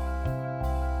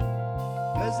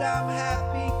 'Cause I'm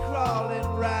happy crawling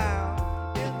round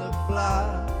in the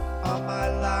blood on my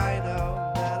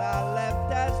lino that I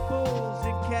left as booze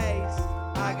in case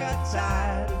I got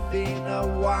tired of being a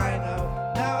wino.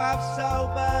 Now I've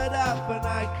sobered up and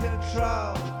I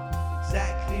control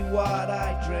exactly what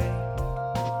I drink.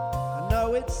 I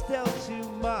know it's still too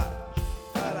much,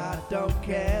 but I don't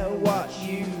care what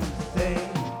you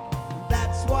think.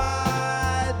 That's why I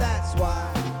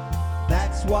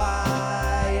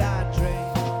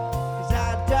drink. 'Cause I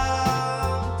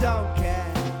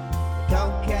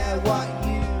don't care what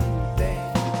you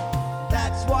think.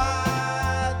 That's why I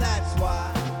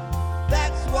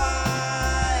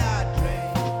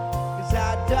drink. 'Cause I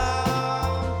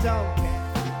don't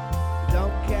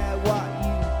care what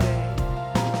you think.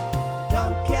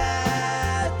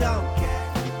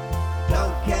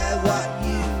 Don't care what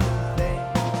you think.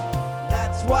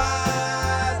 That's why I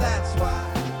drink.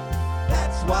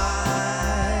 That's why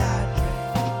I drink.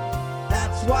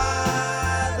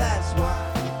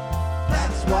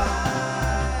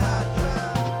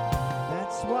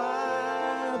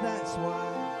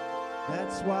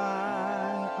 That's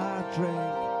why I drink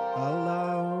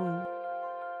alone.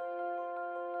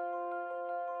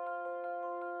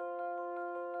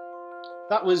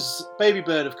 That was Baby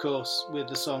Bird, of course, with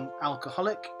the song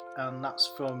Alcoholic, and that's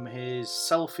from his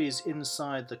Selfies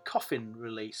Inside the Coffin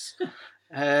release.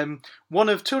 One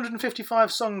of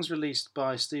 255 songs released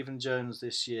by Stephen Jones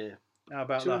this year. How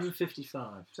about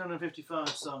 255. that? 255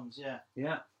 songs, yeah.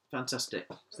 Yeah, fantastic.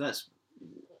 So that's,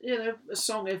 a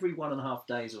song every 1.5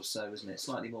 days or so, isn't it?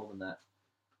 Slightly more than that.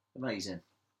 Amazing.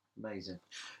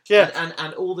 Yeah.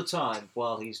 And all the time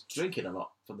while he's drinking a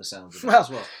lot, from the sounds of it Well, as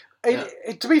well.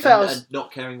 To be fair, and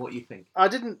not caring what you think. I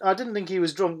didn't think he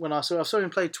was drunk when I saw him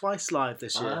play twice live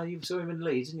this year. You saw him in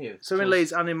Leeds, didn't you? Saw him in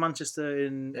Leeds and in Manchester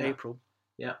in April.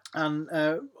 Yeah. And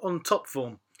on top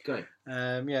form. Great.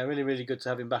 Really, really good to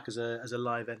have him back as a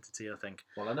live entity, I think.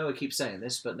 Well, I know I keep saying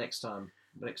this, but next time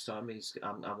I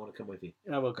want to come with you.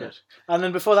 Oh, well, good. Yeah. And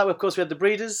then before that, of course, we had the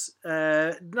Breeders.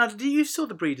 Now, you saw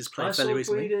the Breeders play fairly recently? I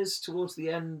saw the Breeders towards the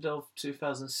end of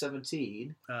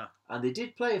 2017, and they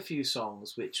did play a few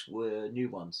songs which were new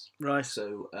ones. Right.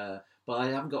 So, but I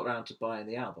haven't got around to buying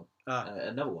the album.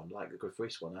 Another one, like the Griff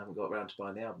Rhys one, I haven't got around to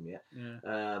buying the album yet.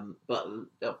 Yeah. But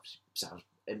sounds,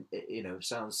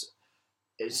 sounds.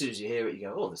 As soon as you hear it, you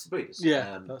go, "Oh, that's the Breeders."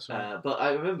 Yeah, that's right. But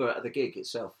I remember at the gig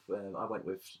itself, I went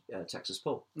with Texas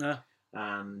Paul. Yeah.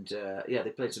 And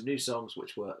they played some new songs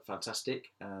which were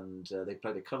fantastic, and they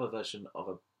played a cover version of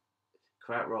a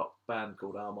krautrock band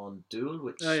called Armand Duel,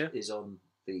 which is on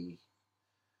the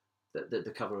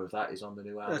cover of that is on the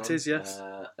new album. That is, yes.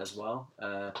 As well.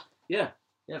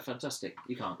 Yeah, fantastic.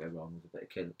 You can't go wrong with a bit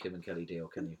of Kim and Kelly deal,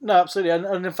 can you? No, absolutely.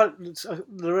 And in fact,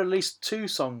 there are at least 2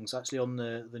 songs actually on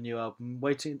the new album.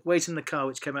 Wait in the Car,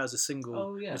 which came out as a single.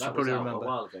 Oh, yeah, which that you was probably out remember. a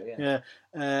while ago,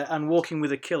 And Walking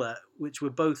with a Killer, which were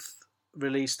both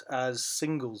released as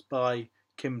singles by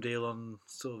Kim Deal on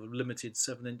sort of limited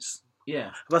 7-inch.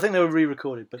 Yeah. But I think they were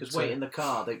re-recorded. Because Wait in the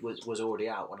Car was already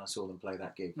out when I saw them play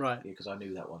that gig. Right. Because I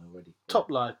knew that one already. Top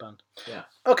live band. Yeah.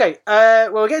 Okay,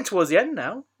 well, we're getting towards the end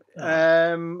now.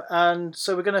 Oh. And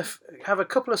so we're going to have a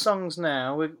couple of songs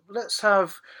now. Let's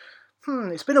have...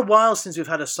 it's been a while since we've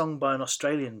had a song by an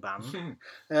Australian band.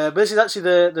 But this is actually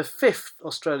the 5th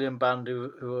Australian band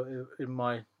who are in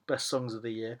my best songs of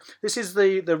the year. This is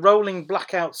the Rolling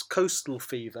Blackouts Coastal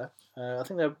Fever. I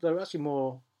think they're actually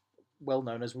more well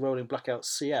known as Rolling Blackouts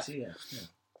CF.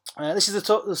 Yeah. This is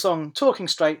the song Talking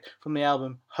Straight from the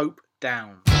album Hope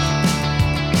Down.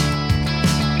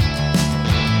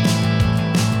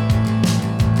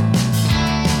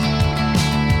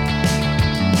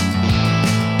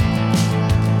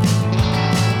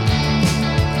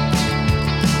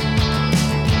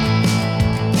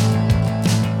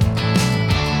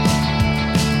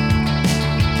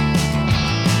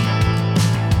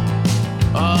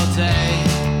 All day,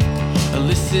 I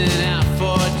listen out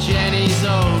for Jenny's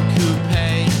old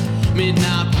coupe,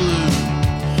 midnight blue.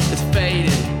 It's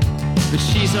faded, but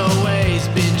she's always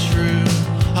been true.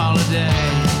 Holiday,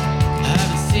 I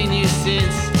haven't seen you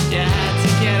since you had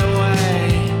to get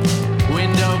away.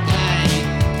 Window pane,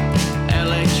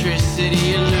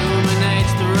 electricity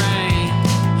illuminates the rain.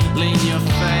 Lean your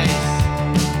face,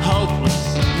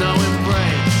 hopeless, no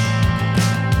embrace.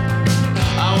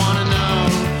 I wanna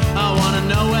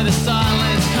know where the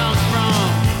silence comes from,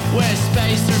 where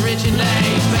space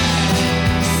originates. Back,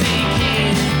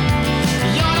 seeking,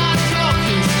 you're not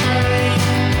talking straight.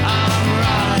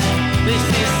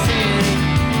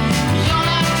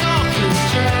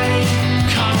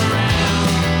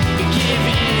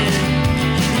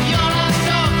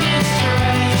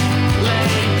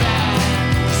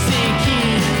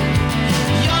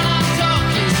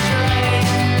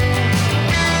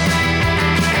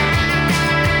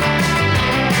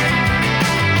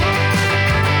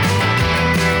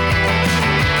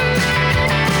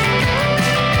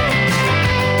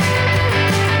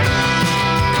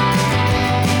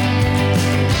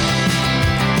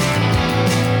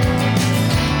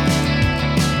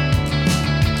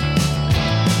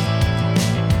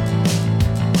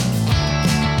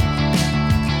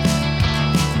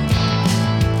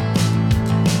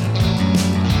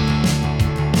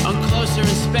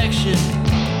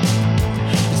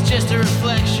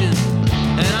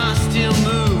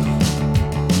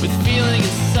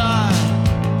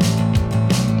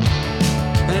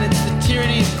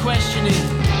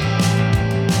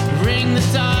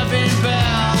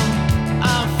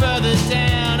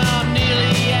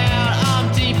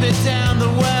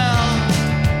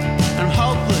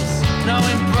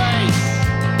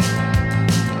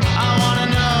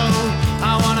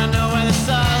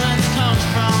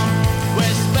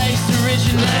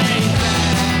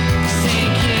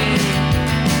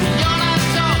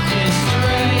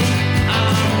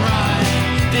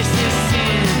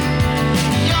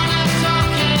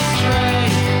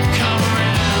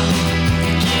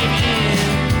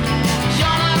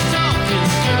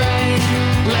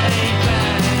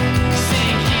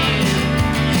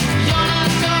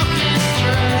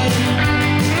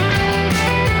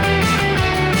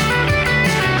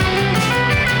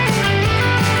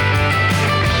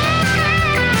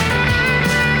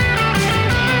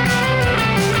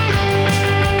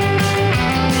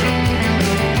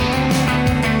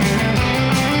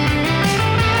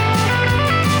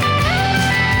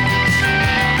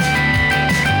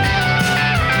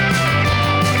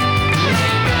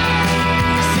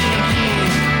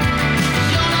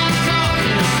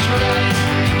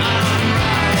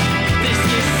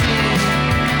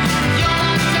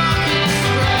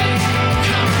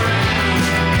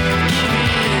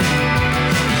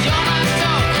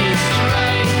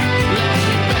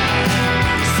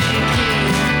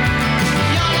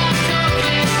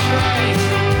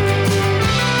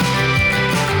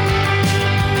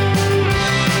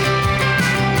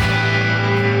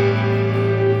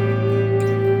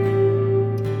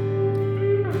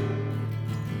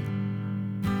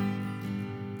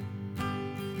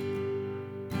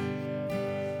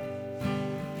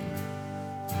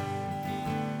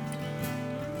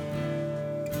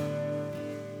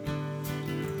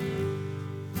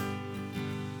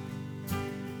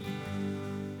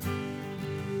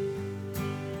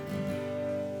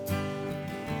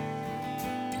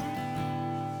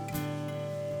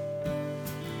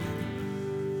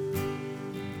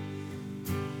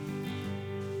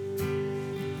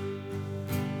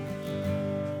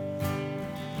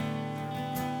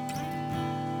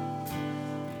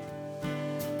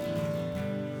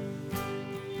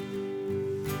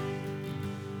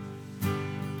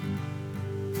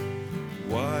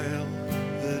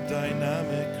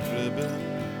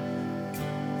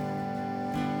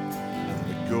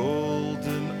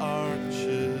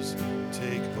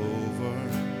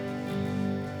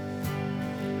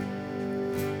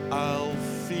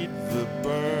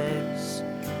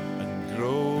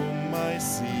 grow my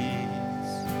seeds.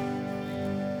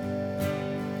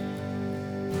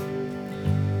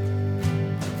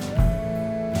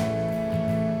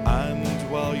 And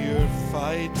while you're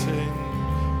fighting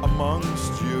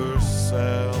amongst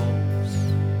yourselves,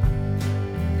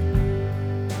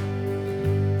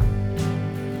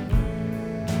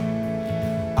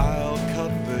 I'll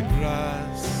cut the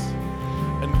grass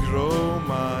and grow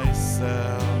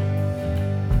myself.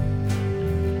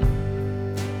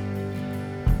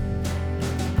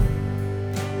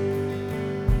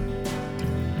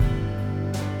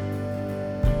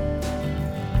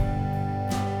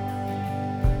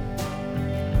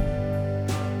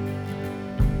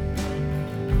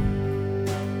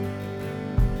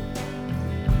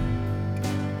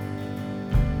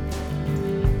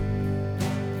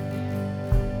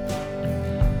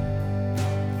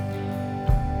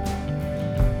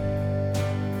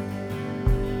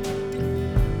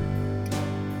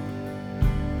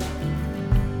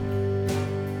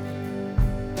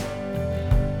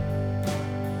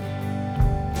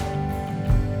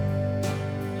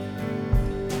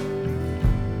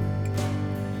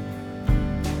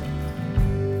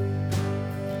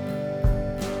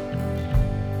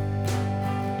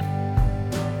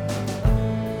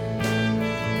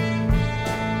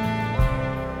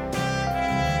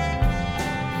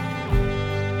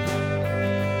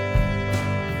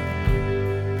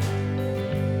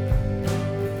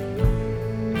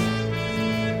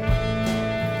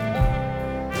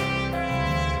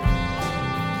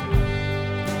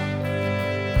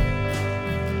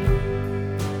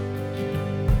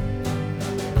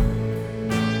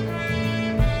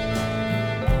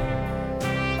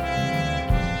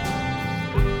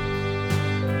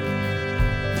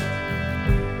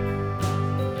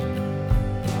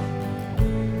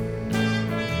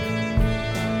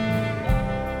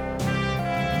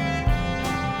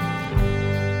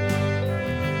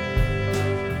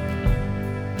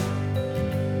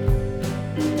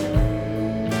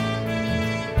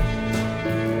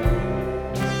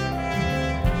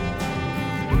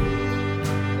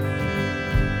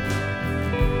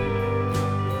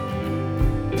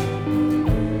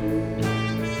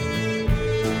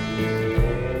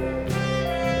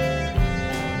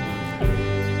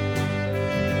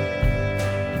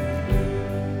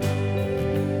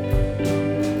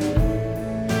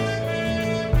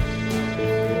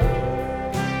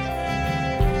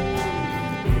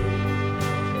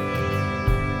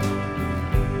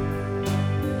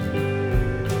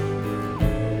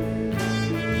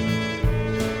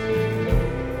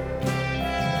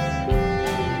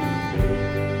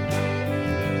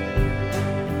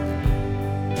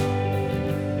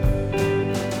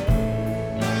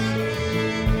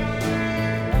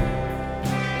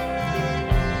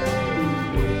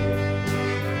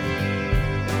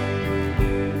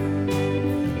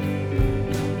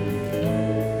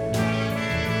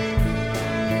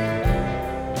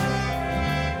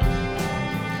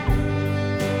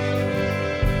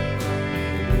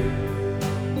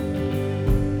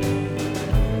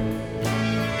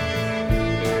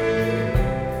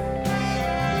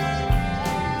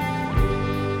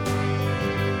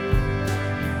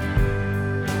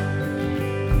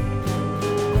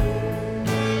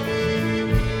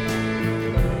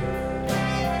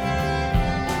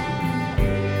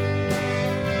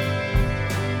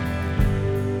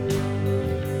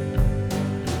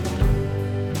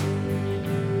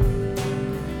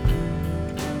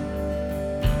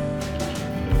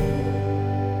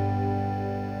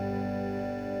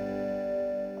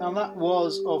 And that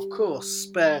was, of course,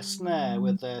 Spare Snare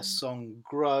with their song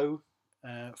Grow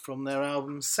from their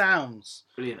album Sounds.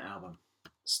 Brilliant album.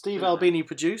 Steve Albini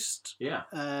produced. Yeah.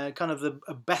 Kind of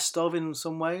a best of in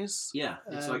some ways. Yeah,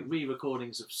 it's like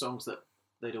re-recordings of songs that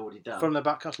they'd already done. From their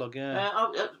back catalogue, yeah.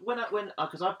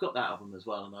 Because I've got that album as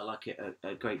well and I like it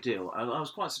a great deal. I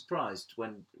was quite surprised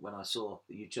when I saw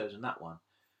that you'd chosen that one.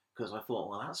 Because I thought,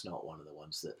 well, that's not one of the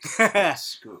ones that...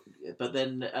 But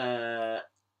then...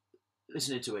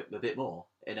 listening to it a bit more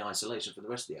in isolation from the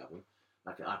rest of the album,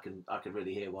 I can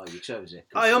really hear why you chose it.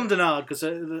 I ummed and ahed because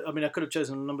I could have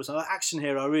chosen a number of songs. Action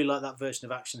Hero, I really like that version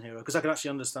of Action Hero because I could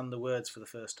actually understand the words for the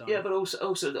first time. Yeah, but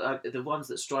also the ones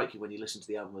that strike you when you listen to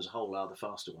the album as a whole are the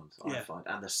faster ones. I find,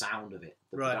 and the sound of it,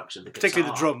 the production, the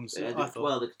particularly guitar, the drums.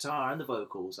 The guitar and the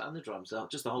vocals and the drums,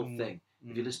 just the whole thing.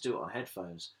 If you listen to it on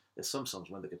headphones, there's some songs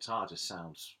when the guitar just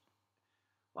sounds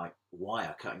like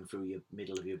wire cutting through your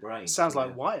middle of your brain. Sounds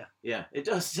like wire. Yeah, it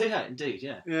does. Yeah, indeed.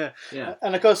 Yeah.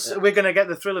 And of course, we're going to get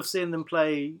the thrill of seeing them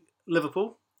play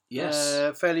Liverpool.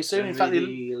 Yes. Fairly soon. In fact,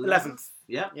 the 11th.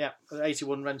 Yeah. Yeah.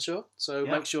 81 Renshaw. So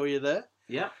make sure you're there.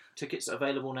 Yeah. tickets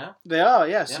available now? They are,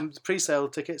 yes. Some pre-sale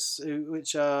tickets,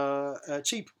 which are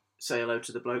cheap. Say hello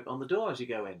to the bloke on the door as you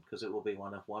go in, because it will be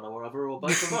one or other or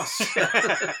both of us.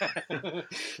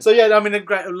 So yeah, I mean,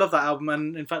 I love that album,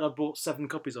 and in fact, I bought 7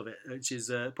 copies of it, which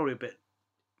is probably a bit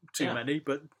too many,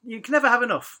 but you can never have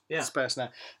enough. Spare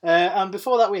Snare. And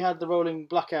before that, we had the Rolling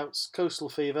Blackouts, Coastal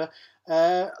Fever.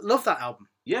 Love that album.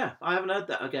 Yeah, I haven't heard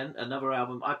that again. Another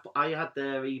album. I had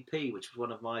their EP, which was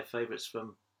one of my favourites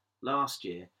from last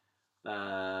year.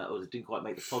 Or they didn't quite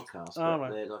make the podcast,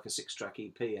 but they're like a 6-track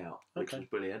EP out, which was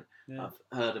brilliant. Yeah.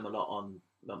 I've heard them a lot on.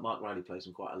 Mark Riley plays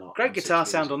them quite a lot. Great guitar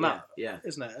sound on that,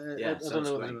 isn't it? Yeah, I don't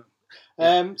know.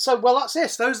 So that's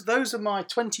it. Those are my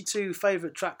 22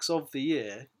 favourite tracks of the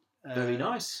year. Very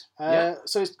nice.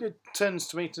 So it's good turns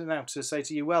to me now to say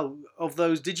to you, well, of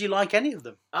those, did you like any of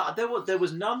them? There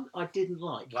was none I didn't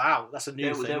like. Wow, that's a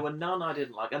new thing. There were none I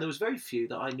didn't like, and there was very few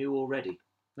that I knew already.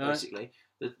 Basically.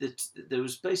 There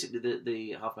was basically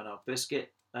the Half Man Half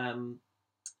Biscuit album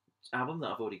that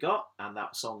I've already got, and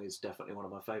that song is definitely one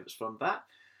of my favourites from that.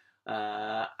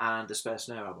 And the Spare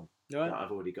Snare album that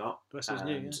I've already got. The rest is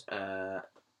new,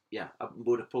 I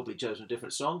would have probably chosen a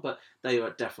different song, but they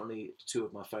are definitely 2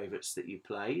 of my favourites that you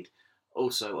played.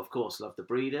 Also, of course, love the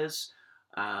Breeders,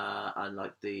 and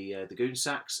like the Goon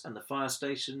Sax and the Fire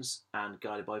Stations, and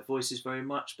Guided by Voices very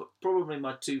much. But probably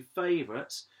my 2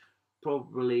 favourites.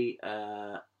 Probably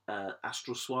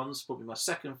Astral Swans, probably my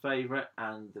second favourite,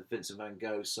 and the Vincent van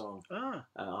Gogh song,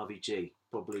 RVG,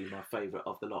 probably my favourite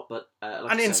of the lot. But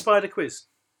and it inspired a quiz.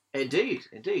 Indeed.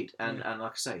 And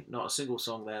like I say, not a single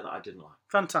song there that I didn't like.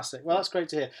 Fantastic. Well, that's great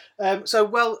to hear. I'm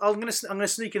going to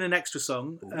sneak in an extra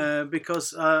song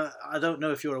because I don't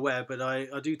know if you're aware, but I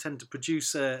do tend to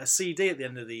produce a CD at the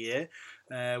end of the year,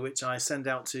 which I send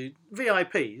out to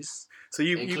VIPs. So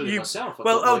including myself.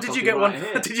 Did you get one?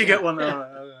 Did you get one?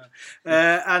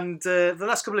 And the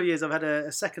last couple of years, I've had a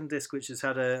second disc which has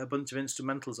had a bunch of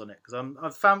instrumentals on it, because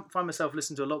I've found myself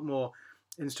listening to a lot more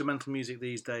instrumental music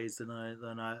these days than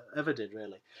I ever did,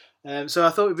 really. So I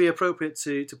thought it would be appropriate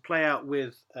to play out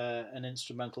with an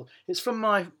instrumental. It's from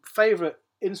my favourite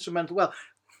instrumental. Well,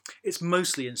 it's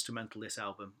mostly instrumental, this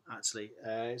album, actually.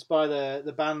 It's by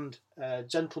the band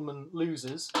Gentlemen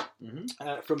Losers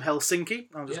from Helsinki.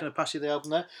 I'm just going to pass you the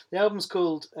album there. The album's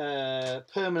called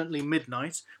Permanently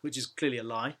Midnight, which is clearly a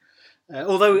lie.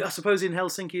 Although I suppose in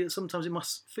Helsinki sometimes it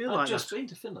must feel like that. I've just been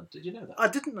to Finland. Did you know that? I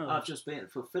didn't know. I've just been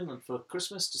for Finland for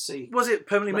Christmas to see. Was it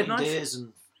Permanently Midnight? Reindeers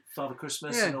and Father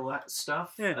Christmas and all that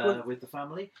stuff with the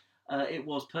family. It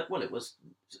was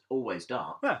always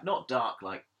dark. Yeah. Not dark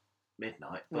like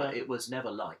midnight, but it was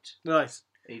never light. Right.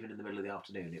 Even in the middle of the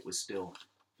afternoon, it was still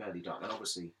fairly dark. And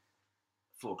obviously,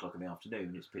 4:00 in the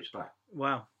afternoon, it's pitch black.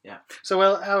 Wow. Yeah. So,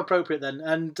 well, how appropriate then.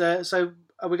 And so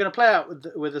we're going to play out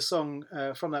with a song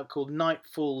from that called Night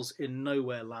Falls in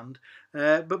Nowhere Land.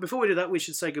 But before we do that, we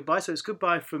should say goodbye. So it's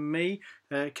goodbye from me,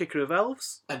 Kicker of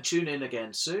Elves. And tune in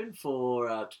again soon for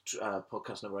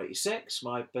podcast number 86,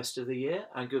 my best of the year.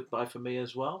 And goodbye from me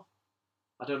as well.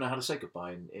 I don't know how to say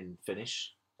goodbye in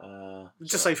Finnish.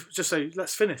 Just say,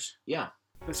 let's finish. Yeah.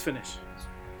 Let's finish.